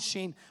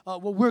launching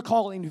what we're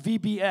calling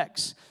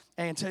VBX.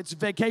 And it's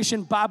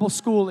Vacation Bible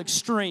School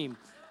Extreme.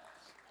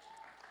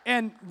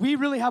 And we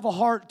really have a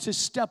heart to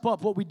step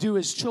up what we do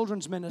as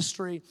children's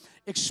ministry,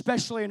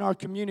 especially in our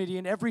community.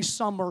 And every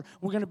summer,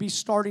 we're going to be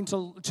starting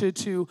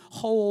to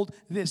hold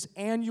this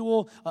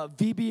annual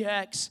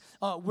VBX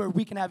where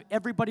we can have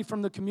everybody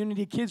from the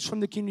community, kids from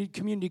the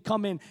community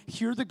come in,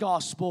 hear the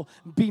gospel,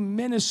 be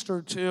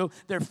ministered to,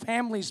 their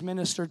families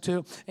ministered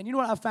to. And you know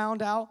what I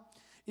found out?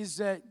 Is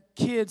that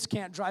kids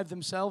can't drive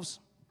themselves.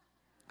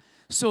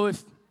 So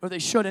or they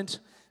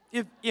shouldn't.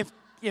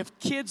 If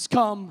kids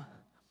come,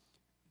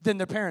 then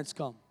their parents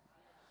come.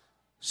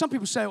 Some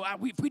people say, well,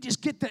 if we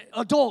just get the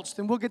adults,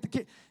 then we'll get the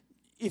kids.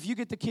 If you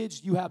get the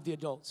kids, you have the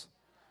adults.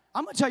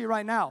 I'm going to tell you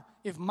right now,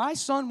 if my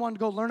son wanted to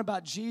go learn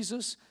about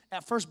Jesus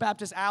at First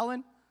Baptist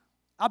Allen,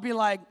 I'd be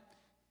like,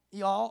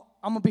 y'all,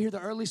 I'm going to be here the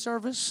early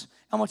service.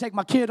 I'm going to take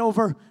my kid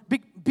over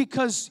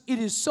because it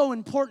is so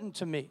important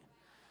to me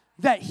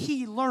that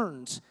he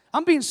learns.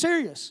 I'm being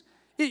serious.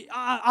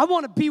 I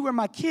want to be where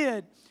my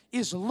kid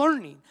is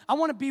learning. I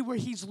want to be where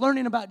he's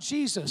learning about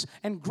Jesus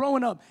and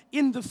growing up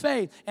in the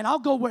faith. And I'll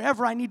go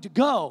wherever I need to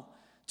go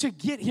to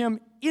get him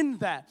in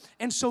that.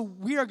 And so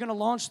we are going to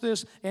launch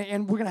this,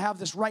 and we're going to have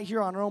this right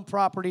here on our own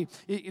property.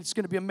 It's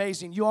going to be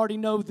amazing. You already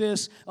know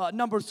this.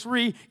 Number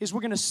 3 is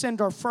we're going to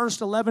send our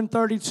first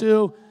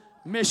 1132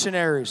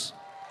 missionaries.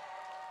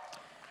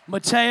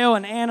 Mateo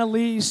and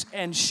Annalise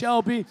and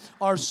Shelby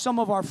are some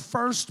of our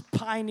first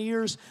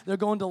pioneers. They're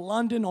going to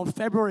London on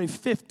February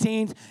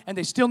 15th, and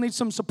they still need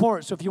some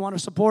support. So if you want to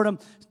support them,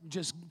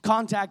 just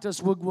contact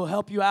us. We'll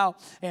help you out.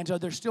 And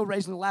they're still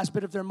raising the last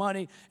bit of their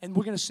money, and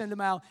we're going to send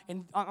them out.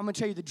 And I'm going to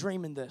tell you the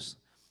dream in this.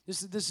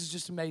 This is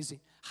just amazing.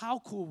 How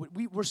cool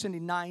would we're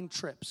sending 9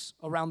 trips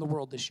around the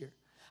world this year.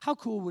 How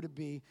cool would it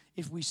be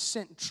if we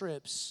sent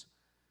trips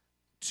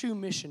to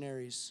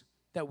missionaries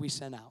that we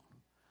sent out?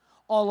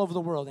 All over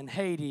the world, in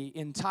Haiti,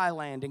 in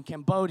Thailand, in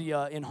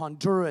Cambodia, in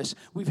Honduras.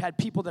 We've had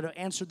people that have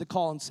answered the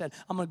call and said,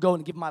 I'm going to go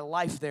and give my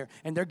life there.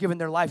 And they're giving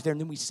their life there.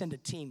 And then we send a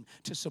team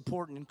to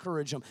support and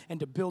encourage them and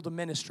to build a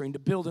ministry and to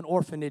build an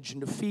orphanage and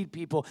to feed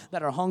people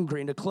that are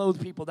hungry and to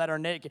clothe people that are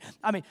naked.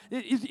 I mean,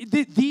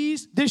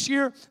 this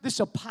year, this is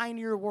a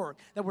pioneer work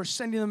that we're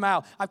sending them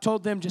out. I've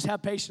told them, just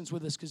have patience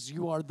with us because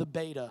you are the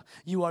beta.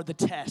 You are the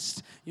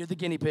test. You're the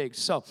guinea pigs.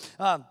 So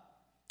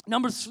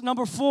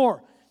number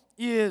 4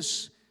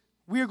 is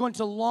we are going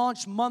to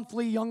launch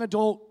monthly young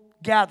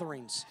adult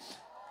gatherings.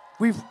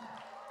 We've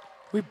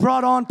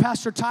brought on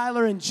Pastor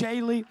Tyler and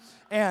Jaylee,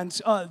 and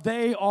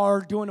they are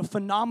doing a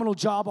phenomenal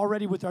job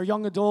already with our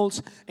young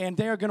adults, and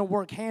they are going to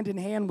work hand in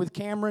hand with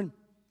Cameron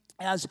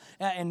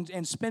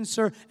and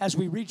Spencer as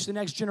we reach the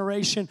next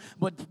generation.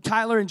 But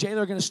Tyler and Jaylee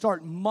are going to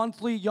start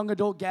monthly young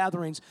adult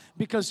gatherings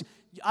because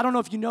I don't know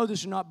if you know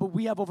this or not, but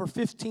we have over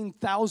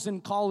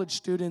 15,000 college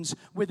students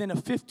within a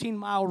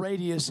 15-mile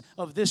radius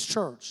of this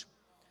church.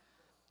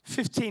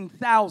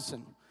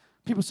 15,000.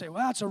 People say,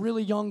 well, that's a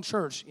really young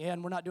church. Yeah,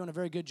 and we're not doing a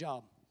very good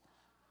job.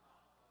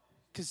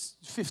 Because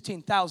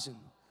 15,000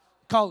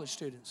 college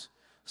students.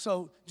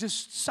 So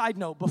just side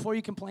note, before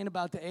you complain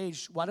about the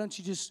age, why don't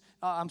you just,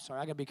 I'm sorry,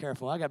 I got to be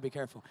careful.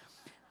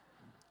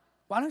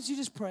 Why don't you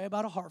just pray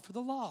about a heart for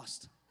the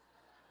lost?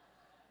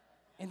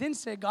 And then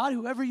say, God,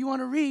 whoever you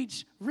want to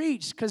reach,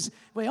 because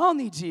we all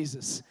need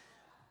Jesus.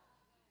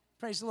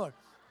 Praise the Lord.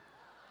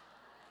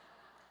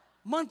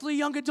 Monthly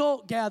young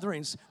adult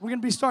gatherings. We're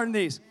going to be starting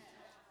these.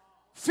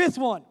 5th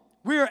one,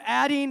 we're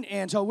adding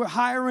and we're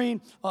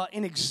hiring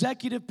an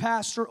executive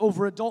pastor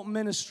over adult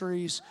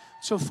ministries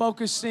to really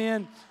focus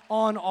in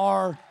on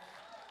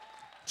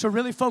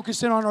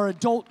our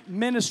adult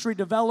ministry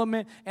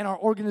development and our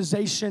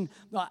organization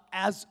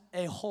as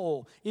a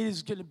whole.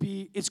 It's going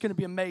to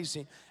be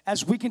amazing.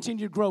 As we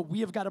continue to grow, we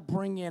have got to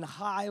bring in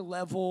high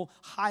level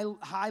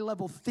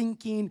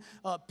thinking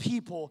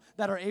people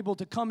that are able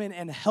to come in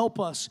and help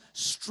us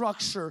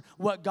structure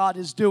what God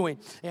is doing.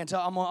 And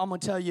I'm going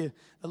to tell you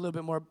a little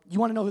bit more. You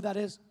want to know who that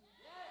is?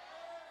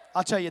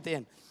 I'll tell you at the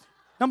end.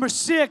 Number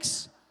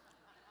 6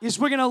 is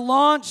we're going to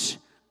launch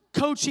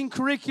coaching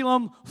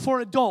curriculum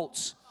for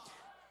adults.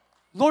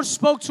 Lord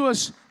spoke to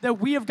us that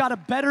we have got to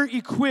better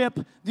equip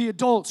the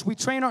adults. We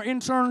train our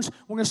interns.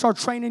 We're going to start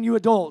training you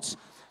adults.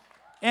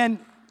 And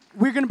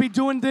we're going to be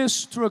doing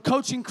this through a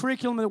coaching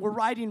curriculum that we're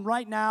writing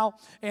right now.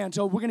 And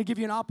so we're going to give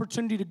you an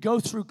opportunity to go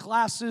through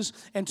classes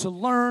and to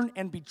learn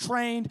and be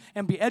trained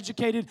and be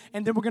educated.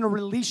 And then we're going to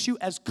release you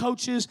as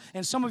coaches.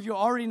 And some of you are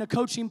already in a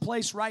coaching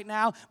place right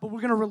now. But we're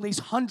going to release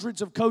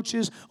hundreds of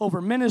coaches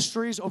over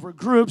ministries, over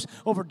groups,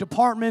 over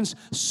departments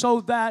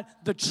so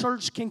that the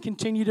church can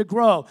continue to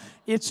grow.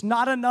 It's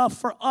not enough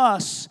for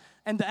us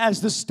and as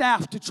the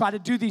staff to try to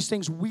do these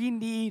things. We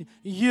need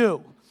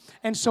you.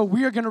 And so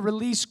we are going to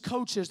release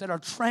coaches that are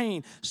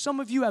trained. Some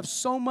of you have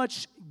so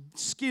much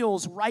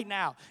skills right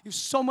now. You have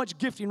so much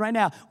gifting right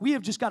now. We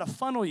have just got to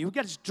funnel you. We've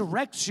got to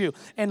direct you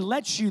and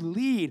let you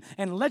lead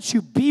and let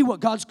you be what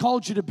God's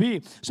called you to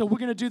be. So we're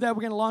going to do that.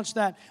 We're going to launch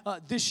that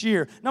this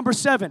year. Number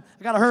 7,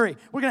 I got to hurry.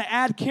 We're going to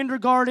add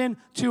kindergarten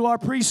to our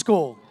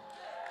preschool.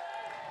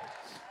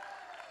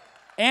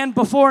 And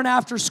before and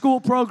after school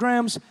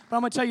programs. But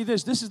I'm going to tell you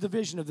this. This is the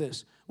vision of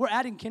this. We're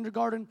adding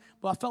kindergarten,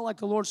 but I felt like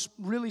the Lord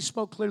really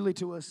spoke clearly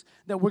to us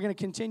that we're going to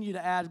continue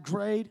to add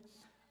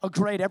a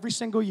grade every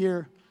single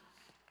year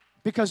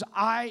because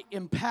I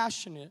am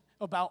passionate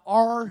about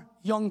our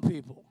young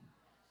people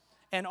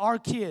and our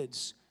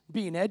kids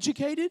being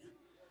educated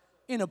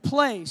in a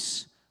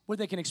place where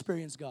they can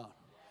experience God.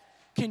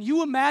 Can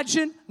you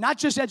imagine not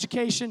just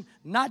education,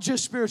 not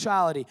just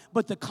spirituality,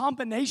 but the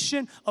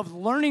combination of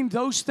learning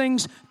those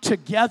things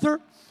together?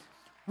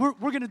 We're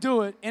going to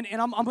do it, and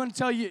I'm going to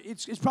tell you,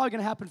 it's probably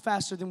going to happen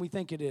faster than we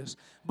think it is.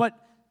 But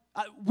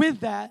with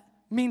that,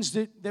 means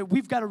that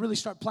we've got to really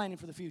start planning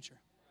for the future.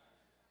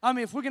 I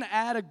mean, if we're going to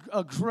add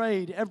a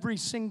grade every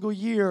single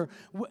year,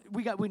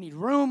 we need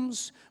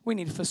rooms, we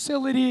need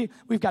facility,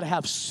 we've got to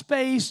have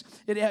space.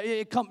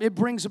 It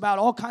brings about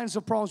all kinds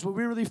of problems, but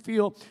we really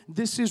feel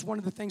this is one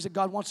of the things that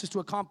God wants us to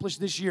accomplish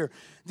this year.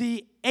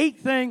 The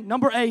eighth thing,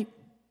 number 8,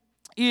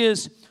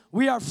 is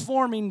we are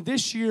forming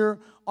this year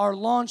our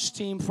launch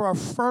team for our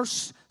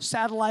first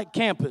satellite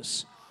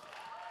campus.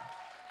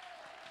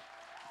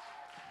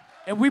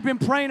 And we've been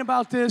praying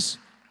about this,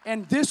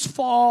 and this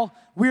fall,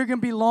 we're going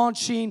to be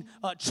launching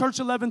Church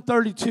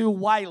 1132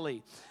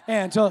 Wiley.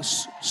 And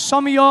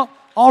some of y'all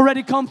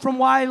already come from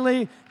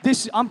Wiley.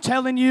 I'm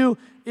telling you,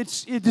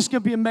 this is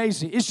going to be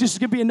amazing. It's just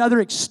going to be another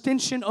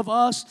extension of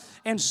us.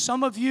 And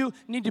some of you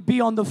need to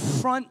be on the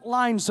front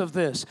lines of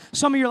this.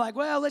 Some of you are like,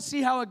 well, let's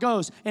see how it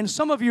goes. And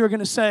some of you are going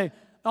to say,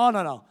 oh,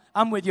 no,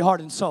 I'm with you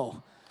heart and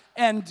soul.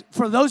 And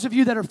for those of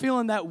you that are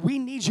feeling that, we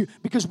need you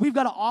because we've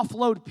got to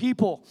offload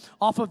people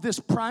off of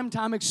this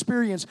primetime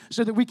experience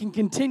so that we can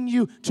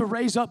continue to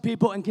raise up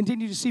people and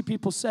continue to see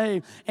people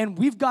saved. And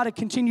we've got to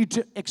continue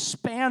to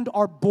expand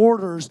our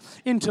borders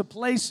into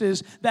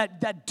places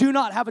that do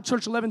not have a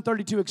Church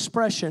 1132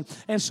 expression.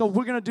 And so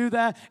we're going to do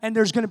that, and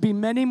there's going to be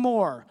many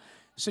more.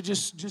 So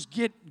just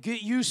get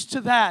used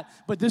to that.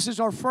 But this is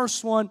our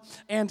first one,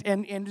 and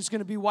it's going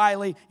to be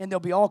Wiley, and there'll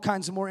be all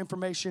kinds of more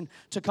information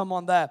to come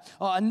on that.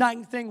 A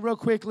ninth thing real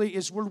quickly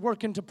is we're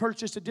working to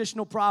purchase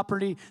additional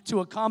property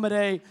to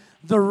accommodate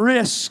the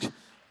risk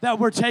that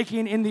we're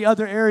taking in the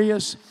other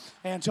areas.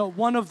 And so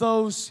one of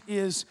those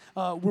is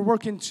we're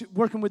working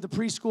with the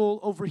preschool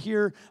over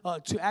here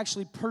to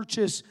actually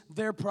purchase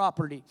their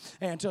property.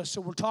 And so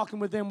we're talking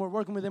with them, we're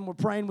working with them, we're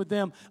praying with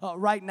them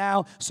right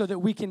now so that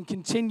we can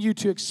continue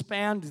to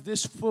expand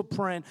this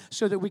footprint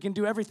so that we can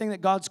do everything that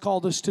God's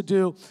called us to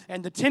do.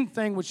 And the 10th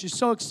thing, which is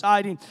so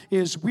exciting,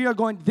 is we are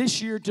going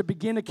this year to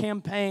begin a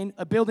campaign,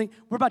 a building.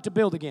 We're about to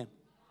build again.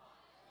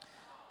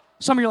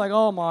 Some of you are like,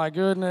 oh my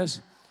goodness.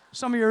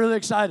 Some of you are really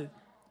excited.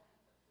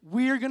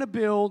 We are going to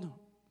build,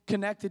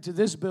 connected to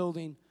this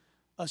building,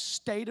 a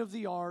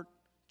state-of-the-art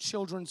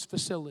children's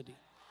facility.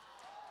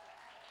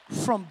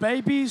 From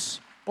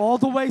babies all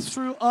the way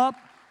through up,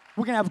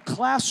 we're going to have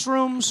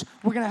classrooms.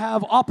 We're going to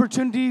have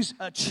opportunities,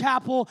 a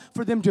chapel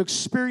for them to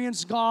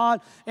experience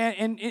God.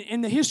 And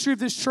in the history of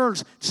this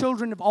church,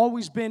 children have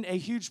always been a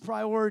huge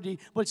priority,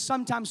 but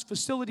sometimes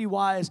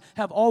facility-wise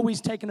have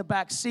always taken a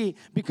back seat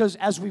because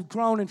as we've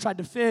grown and tried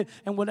to fit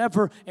and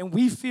whatever, and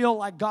we feel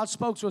like God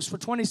spoke to us for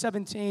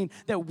 2017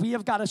 that we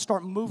have got to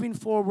start moving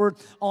forward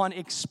on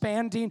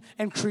expanding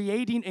and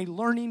creating a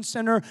learning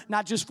center,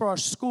 not just for our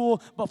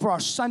school, but for our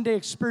Sunday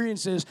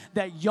experiences,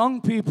 that young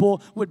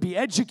people would be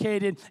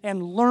educated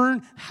and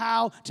learn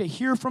how to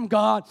hear from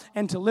God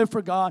and to live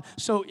for God.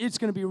 So it's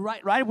going to be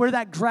right where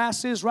that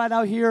grass is, right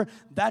out here.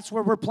 That's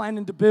where we're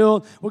planning to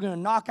build. We're going to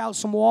knock out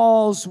some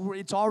walls.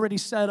 It's already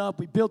set up.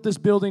 We built this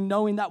building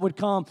knowing that would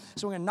come.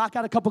 So we're going to knock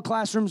out a couple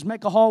classrooms,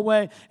 make a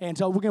hallway, and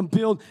so we're going to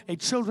build a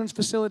children's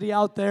facility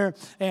out there.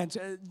 And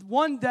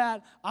one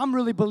that I'm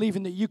really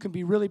believing that you can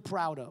be really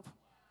proud of.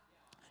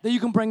 That you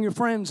can bring your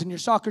friends and your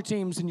soccer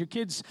teams and your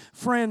kids'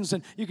 friends,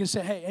 and you can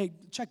say, hey,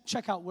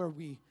 check out where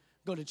we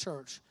go to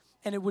church.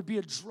 And it would be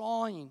a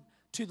drawing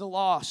to the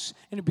lost,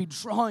 and it'd be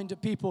drawing to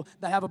people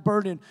that have a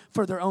burden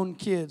for their own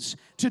kids.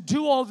 To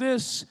do all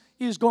this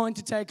is going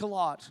to take a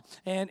lot.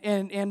 And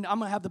I'm going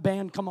to have the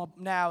band come up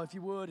now, if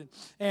you would.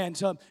 And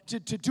to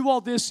do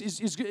all this is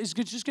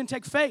just going to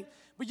take faith.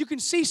 But you can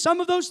see some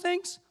of those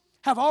things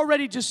have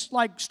already just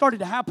like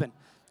started to happen.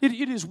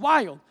 It is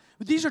wild.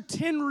 But these are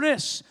 10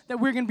 risks that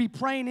we're going to be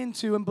praying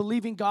into and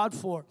believing God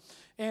for.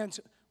 And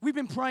we've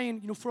been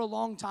praying, for a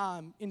long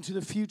time into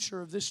the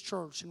future of this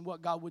church and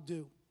what God would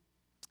do.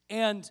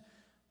 And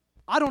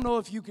I don't know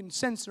if you can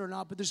sense it or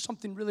not, but there's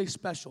something really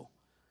special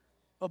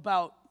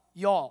about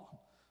y'all,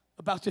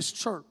 about this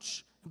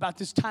church, about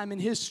this time in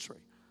history.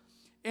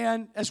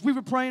 And as we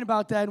were praying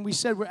about that, and we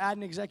said we're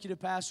adding executive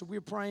pastor, we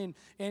were praying,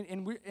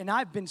 and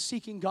I've been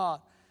seeking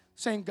God,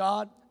 saying,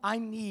 God, I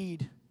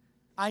need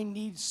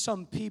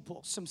some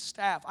people, some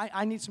staff.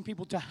 I need some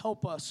people to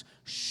help us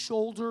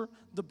shoulder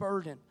the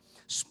burden,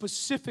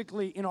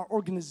 specifically in our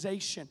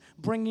organization,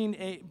 bringing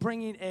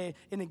an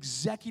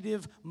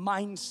executive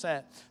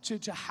mindset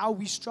to how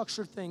we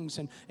structure things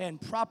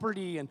and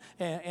property and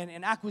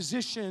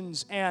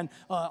acquisitions and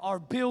our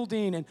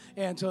building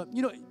and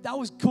that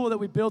was cool that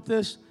we built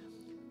this.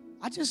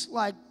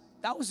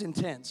 That was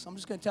intense. I'm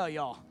just going to tell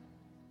y'all,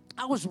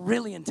 that was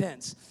really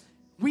intense.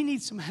 We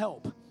need some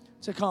help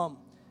to come.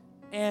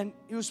 And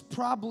it was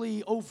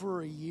probably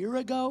over a year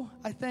ago,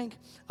 I think,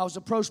 I was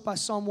approached by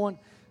someone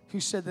who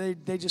said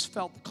they just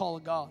felt the call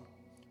of God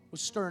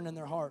was stirring in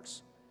their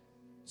hearts.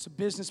 It's a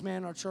businessman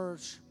in our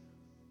church.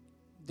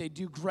 They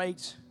do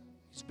great.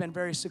 He's been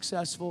very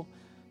successful.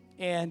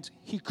 And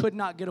he could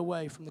not get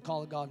away from the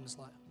call of God in his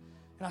life.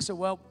 And I said,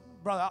 well,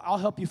 brother, I'll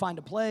help you find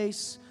a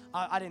place.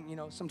 I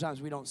didn't,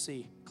 sometimes we don't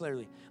see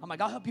clearly. I'm like,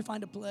 I'll help you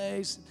find a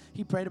place.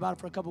 He prayed about it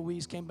for a couple of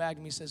weeks, came back,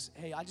 and he says,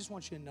 hey, I just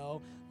want you to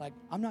know,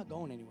 I'm not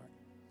going anywhere.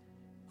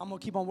 I'm going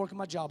to keep on working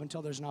my job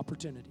until there's an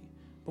opportunity.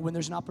 But when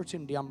there's an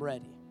opportunity, I'm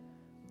ready.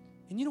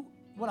 And you know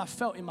what I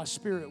felt in my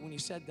spirit when he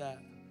said that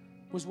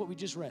was what we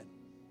just read.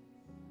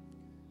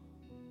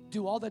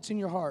 Do all that's in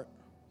your heart,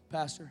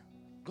 Pastor.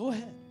 Go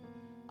ahead.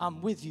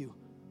 I'm with you,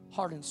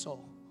 heart and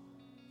soul.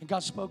 And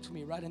God spoke to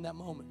me right in that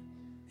moment.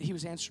 He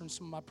was answering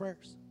some of my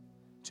prayers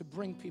to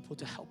bring people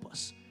to help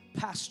us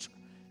pastor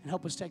and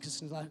help us take us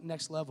to the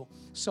next level.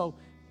 So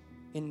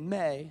in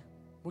May,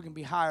 we're going to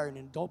be hiring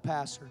an adult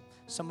pastor.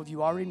 Some of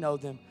you already know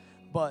them,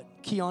 but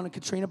Keon and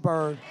Katrina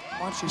Bird,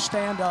 why don't you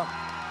stand up?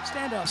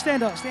 Stand up,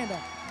 stand up, stand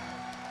up.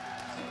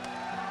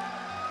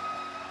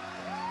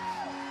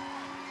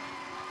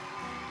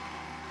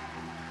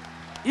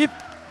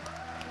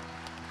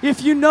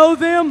 If you know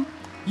them,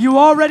 you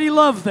already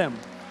love them.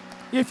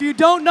 If you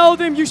don't know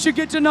them, you should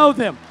get to know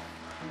them.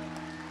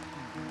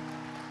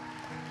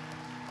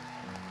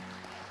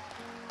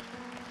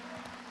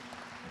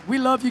 We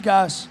love you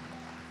guys.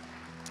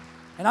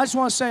 And I just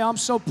want to say I'm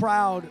so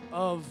proud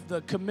of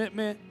the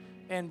commitment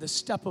and the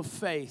step of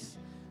faith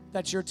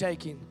that you're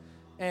taking.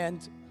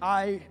 And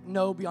I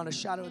know beyond a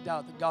shadow of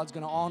doubt that God's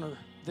going to honor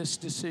this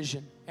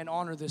decision and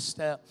honor this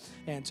step.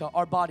 And so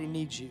our body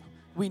needs you.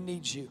 We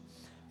need you.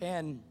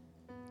 And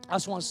I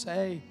just want to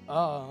say,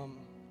 I'm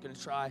going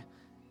to try.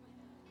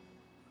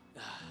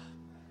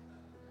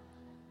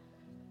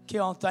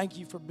 Keon, thank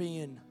you for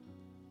being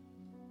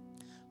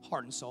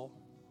heart and soul.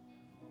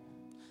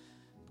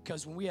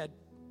 Because when we had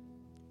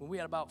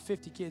about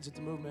 50 kids at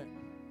the movement,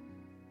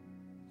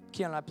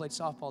 Keon and I played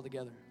softball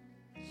together.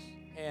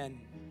 And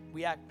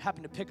we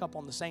happened to pick up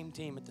on the same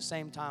team at the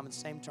same time at the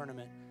same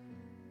tournament.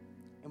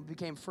 And we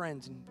became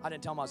friends. And I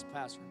didn't tell him I was a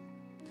pastor.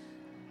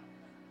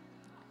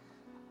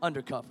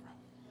 Undercover.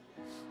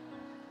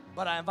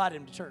 But I invited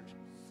him to church.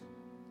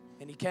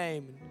 And he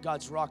came, and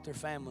God's rocked their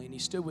family, and he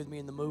stood with me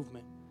in the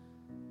movement.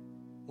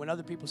 When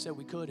other people said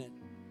we couldn't,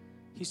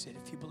 he said,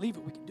 if you believe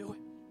it, we can do it.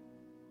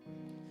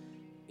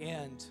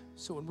 And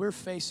so when we're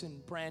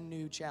facing brand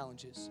new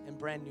challenges and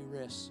brand new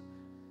risks,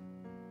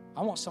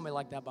 I want somebody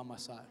like that by my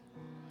side.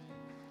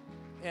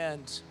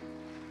 And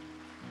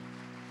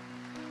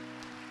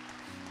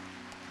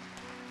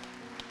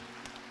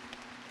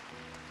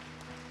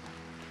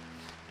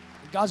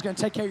God's going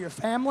to take care of your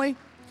family.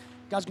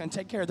 God's going to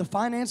take care of the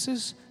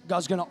finances.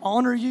 God's going to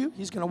honor you.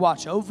 He's going to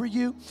watch over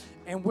you.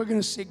 And we're going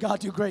to see God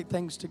do great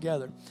things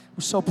together.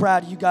 We're so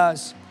proud of you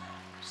guys.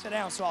 Sit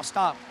down so I'll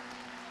stop.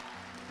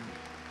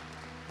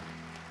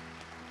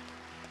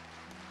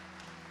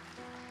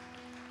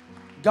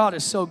 God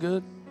is so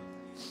good.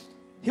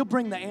 He'll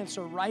bring the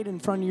answer right in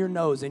front of your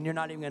nose, and you're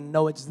not even going to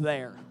know it's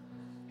there.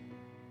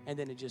 And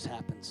then it just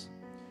happens.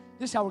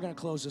 This is how we're going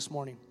to close this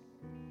morning.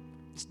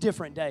 It's a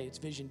different day. It's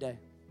Vision Day.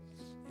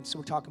 And so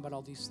we're talking about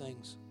all these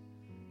things.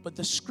 But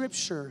the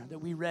scripture that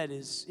we read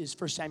is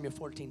 1 Samuel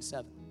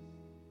 14:7.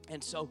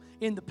 And so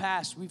in the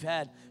past, we've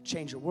had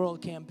Change Your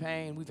World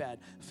campaign. We've had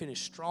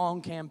Finish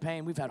Strong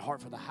campaign. We've had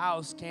Heart for the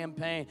House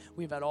campaign.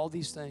 We've had all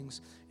these things.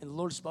 And the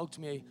Lord spoke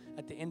to me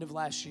at the end of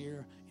last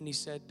year, and he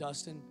said,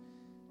 Dustin,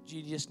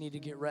 you just need to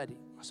get ready.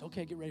 I said,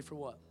 okay, get ready for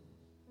what?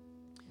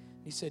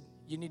 And he said,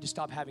 you need to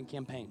stop having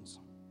campaigns.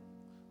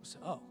 I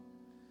said, oh.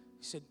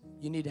 He said,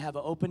 you need to have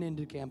an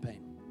open-ended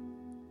campaign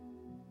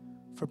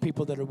for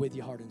people that are with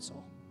you heart and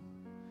soul.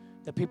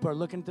 That people are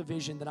looking at the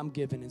vision that I'm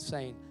giving and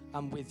saying,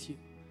 I'm with you.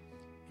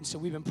 And so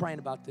we've been praying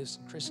about this.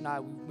 Chris and I,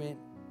 we went,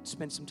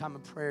 spent some time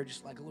in prayer,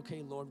 just like,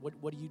 okay, Lord,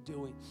 what are you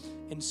doing?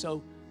 And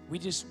so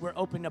we're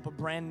opening up a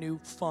brand new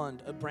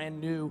fund, a brand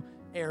new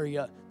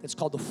area that's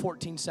called the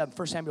 14-7,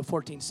 1 Samuel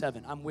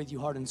 14:7. I'm with you,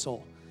 heart and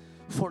soul.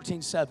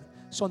 14:7.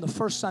 So on the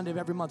first Sunday of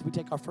every month, we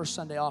take our first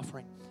Sunday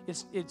offering.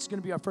 It's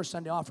going to be our first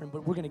Sunday offering,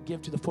 but we're going to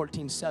give to the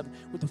 14-7.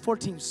 With the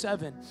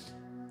 14-7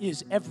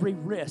 is every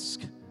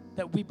risk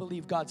that we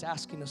believe God's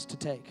asking us to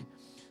take.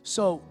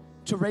 So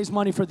to raise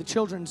money for the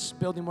children's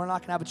building, we're not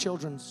going to have a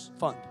children's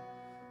fund.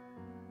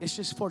 It's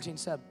just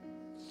 14-7.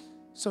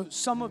 So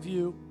some of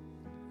you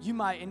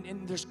might,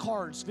 and there's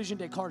cards, Vision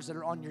Day cards that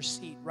are on your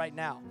seat right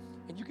now.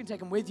 And you can take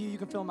them with you. You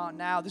can fill them out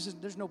now.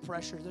 There's no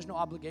pressure. There's no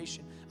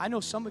obligation. I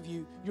know some of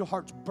you, your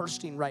heart's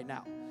bursting right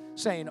now,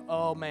 saying,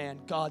 oh, man,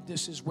 God,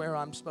 this is where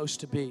I'm supposed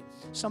to be.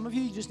 Some of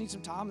you just need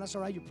some time. That's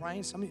all right. You're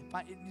praying.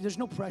 There's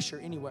no pressure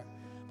anywhere.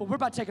 But we're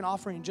about to take an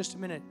offering in just a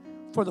minute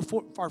for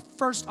our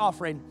first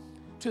offering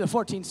to the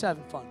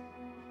 14-7 fund.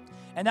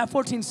 And that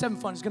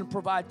 14-7 fund is going to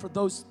provide for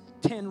those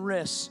 10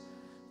 risks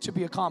to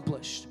be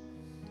accomplished.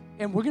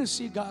 And we're going to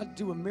see God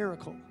do a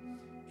miracle.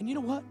 And you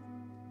know what?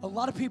 A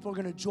lot of people are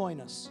going to join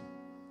us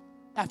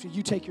after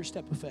you take your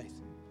step of faith.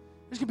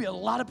 There's going to be a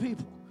lot of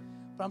people.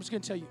 But I'm just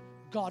going to tell you,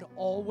 God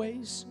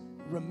always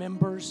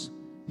remembers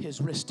his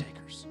risk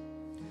takers.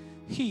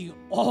 He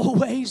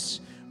always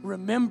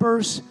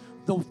remembers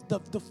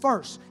the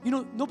first. You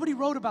know, nobody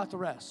wrote about the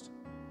rest.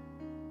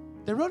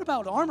 They wrote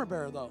about the armor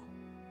bearer, though.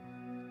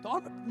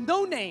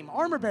 No name,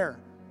 armor bearer.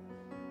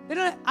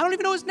 I don't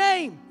even know his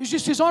name. It's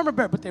just his armor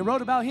bearer. But they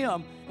wrote about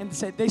him, and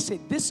they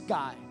said this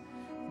guy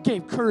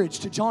gave courage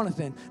to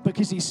Jonathan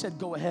because he said,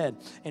 go ahead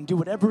and do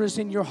whatever is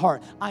in your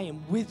heart. I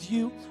am with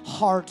you,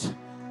 heart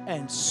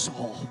and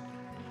soul.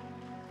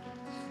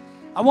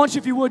 I want you,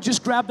 if you would,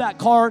 just grab that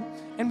card.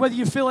 And whether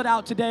you fill it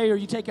out today or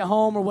you take it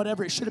home or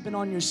whatever, it should have been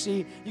on your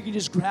seat. You can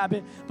just grab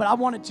it. But I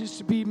want it just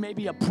to be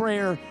maybe a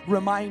prayer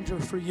reminder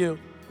for you.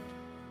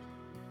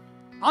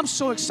 I'm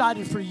so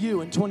excited for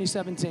you in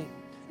 2017.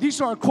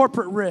 These are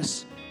corporate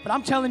risks. But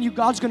I'm telling you,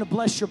 God's going to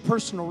bless your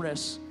personal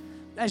risks.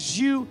 As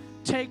you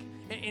take,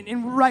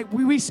 and right,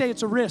 we say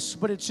it's a risk,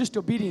 but it's just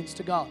obedience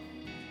to God.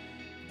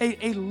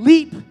 A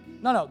leap,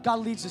 no, God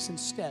leads us in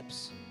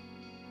steps.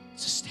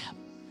 It's a step.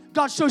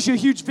 God shows you a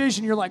huge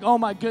vision. You're like, oh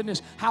my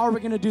goodness, how are we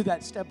going to do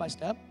that? Step by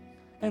step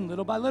and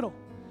little by little.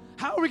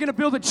 How are we going to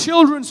build a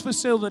children's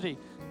facility?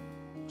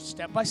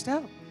 Step by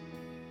step.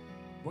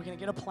 We're going to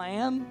get a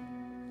plan.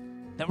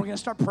 Then we're going to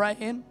start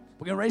praying.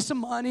 We're going to raise some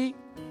money.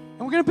 And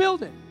we're going to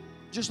build it.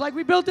 Just like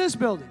we built this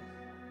building.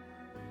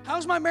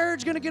 How's my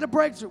marriage going to get a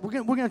breakthrough?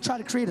 We're going to try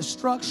to create a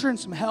structure and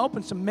some help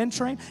and some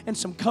mentoring and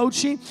some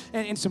coaching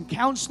and some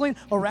counseling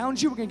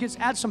around you. We're going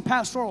to add some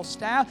pastoral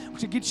staff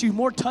to get you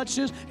more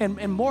touches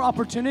and more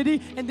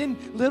opportunity. And then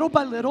little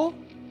by little,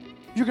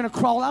 you're going to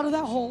crawl out of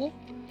that hole.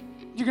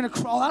 You're going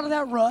to crawl out of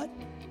that rut.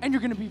 And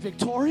you're going to be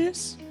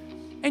victorious.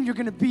 And you're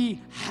going to be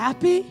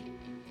happy.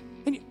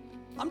 And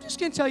I'm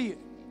just going to tell you,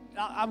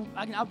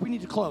 we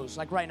need to close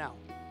like right now.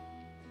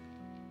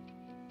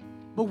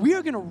 But we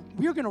are going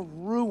to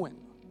ruin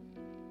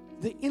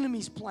the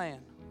enemy's plan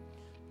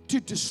to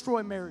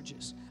destroy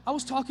marriages. I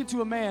was talking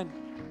to a man,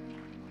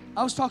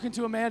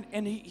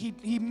 and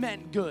he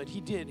meant good.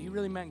 He did. He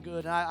really meant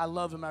good, and I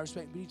love him. I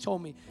respect him. But he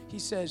told me, he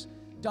says,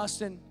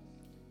 Dustin,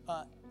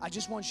 I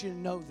just want you to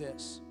know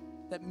this,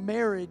 that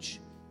marriage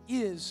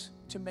is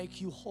to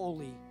make you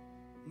holy,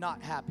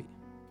 not happy.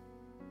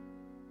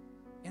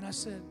 And I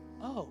said,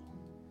 oh.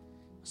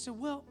 I said,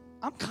 well,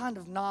 I'm kind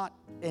of not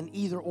an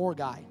either-or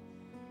guy.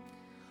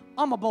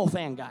 I'm a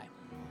both-and guy.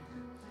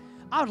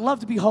 I would love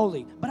to be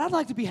holy, but I'd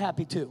like to be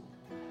happy too.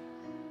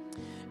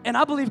 And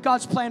I believe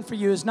God's plan for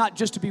you is not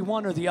just to be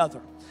one or the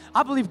other.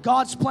 I believe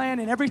God's plan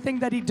and everything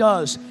that He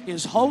does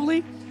is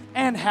holy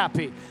and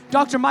happy.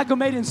 Dr. Michael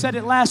Maiden said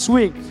it last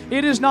week.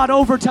 It is not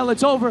over till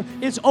it's over.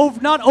 It's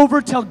not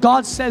over till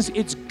God says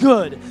it's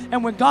good.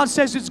 And when God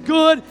says it's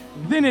good,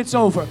 then it's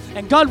over.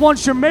 And God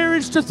wants your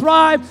marriage to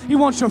thrive. He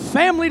wants your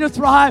family to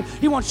thrive.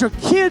 He wants your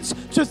kids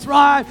to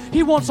thrive.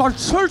 He wants our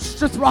church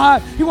to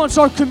thrive. He wants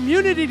our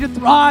community to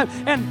thrive.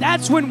 And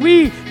that's when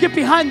we get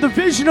behind the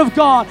vision of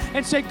God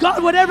and say,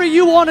 God, whatever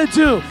you want to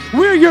do,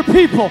 we're your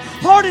people.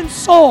 Heart and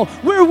soul,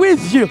 we're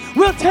with you.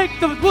 We'll take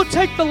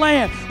the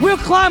land. We'll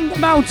climb the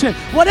mountain.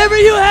 Whatever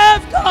you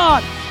have,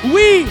 God,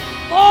 we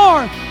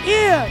are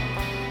in.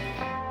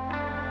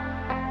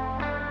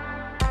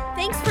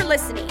 Thanks for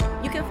listening.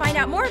 You can find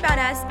out more about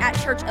us at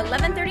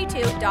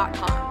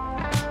church1132.com.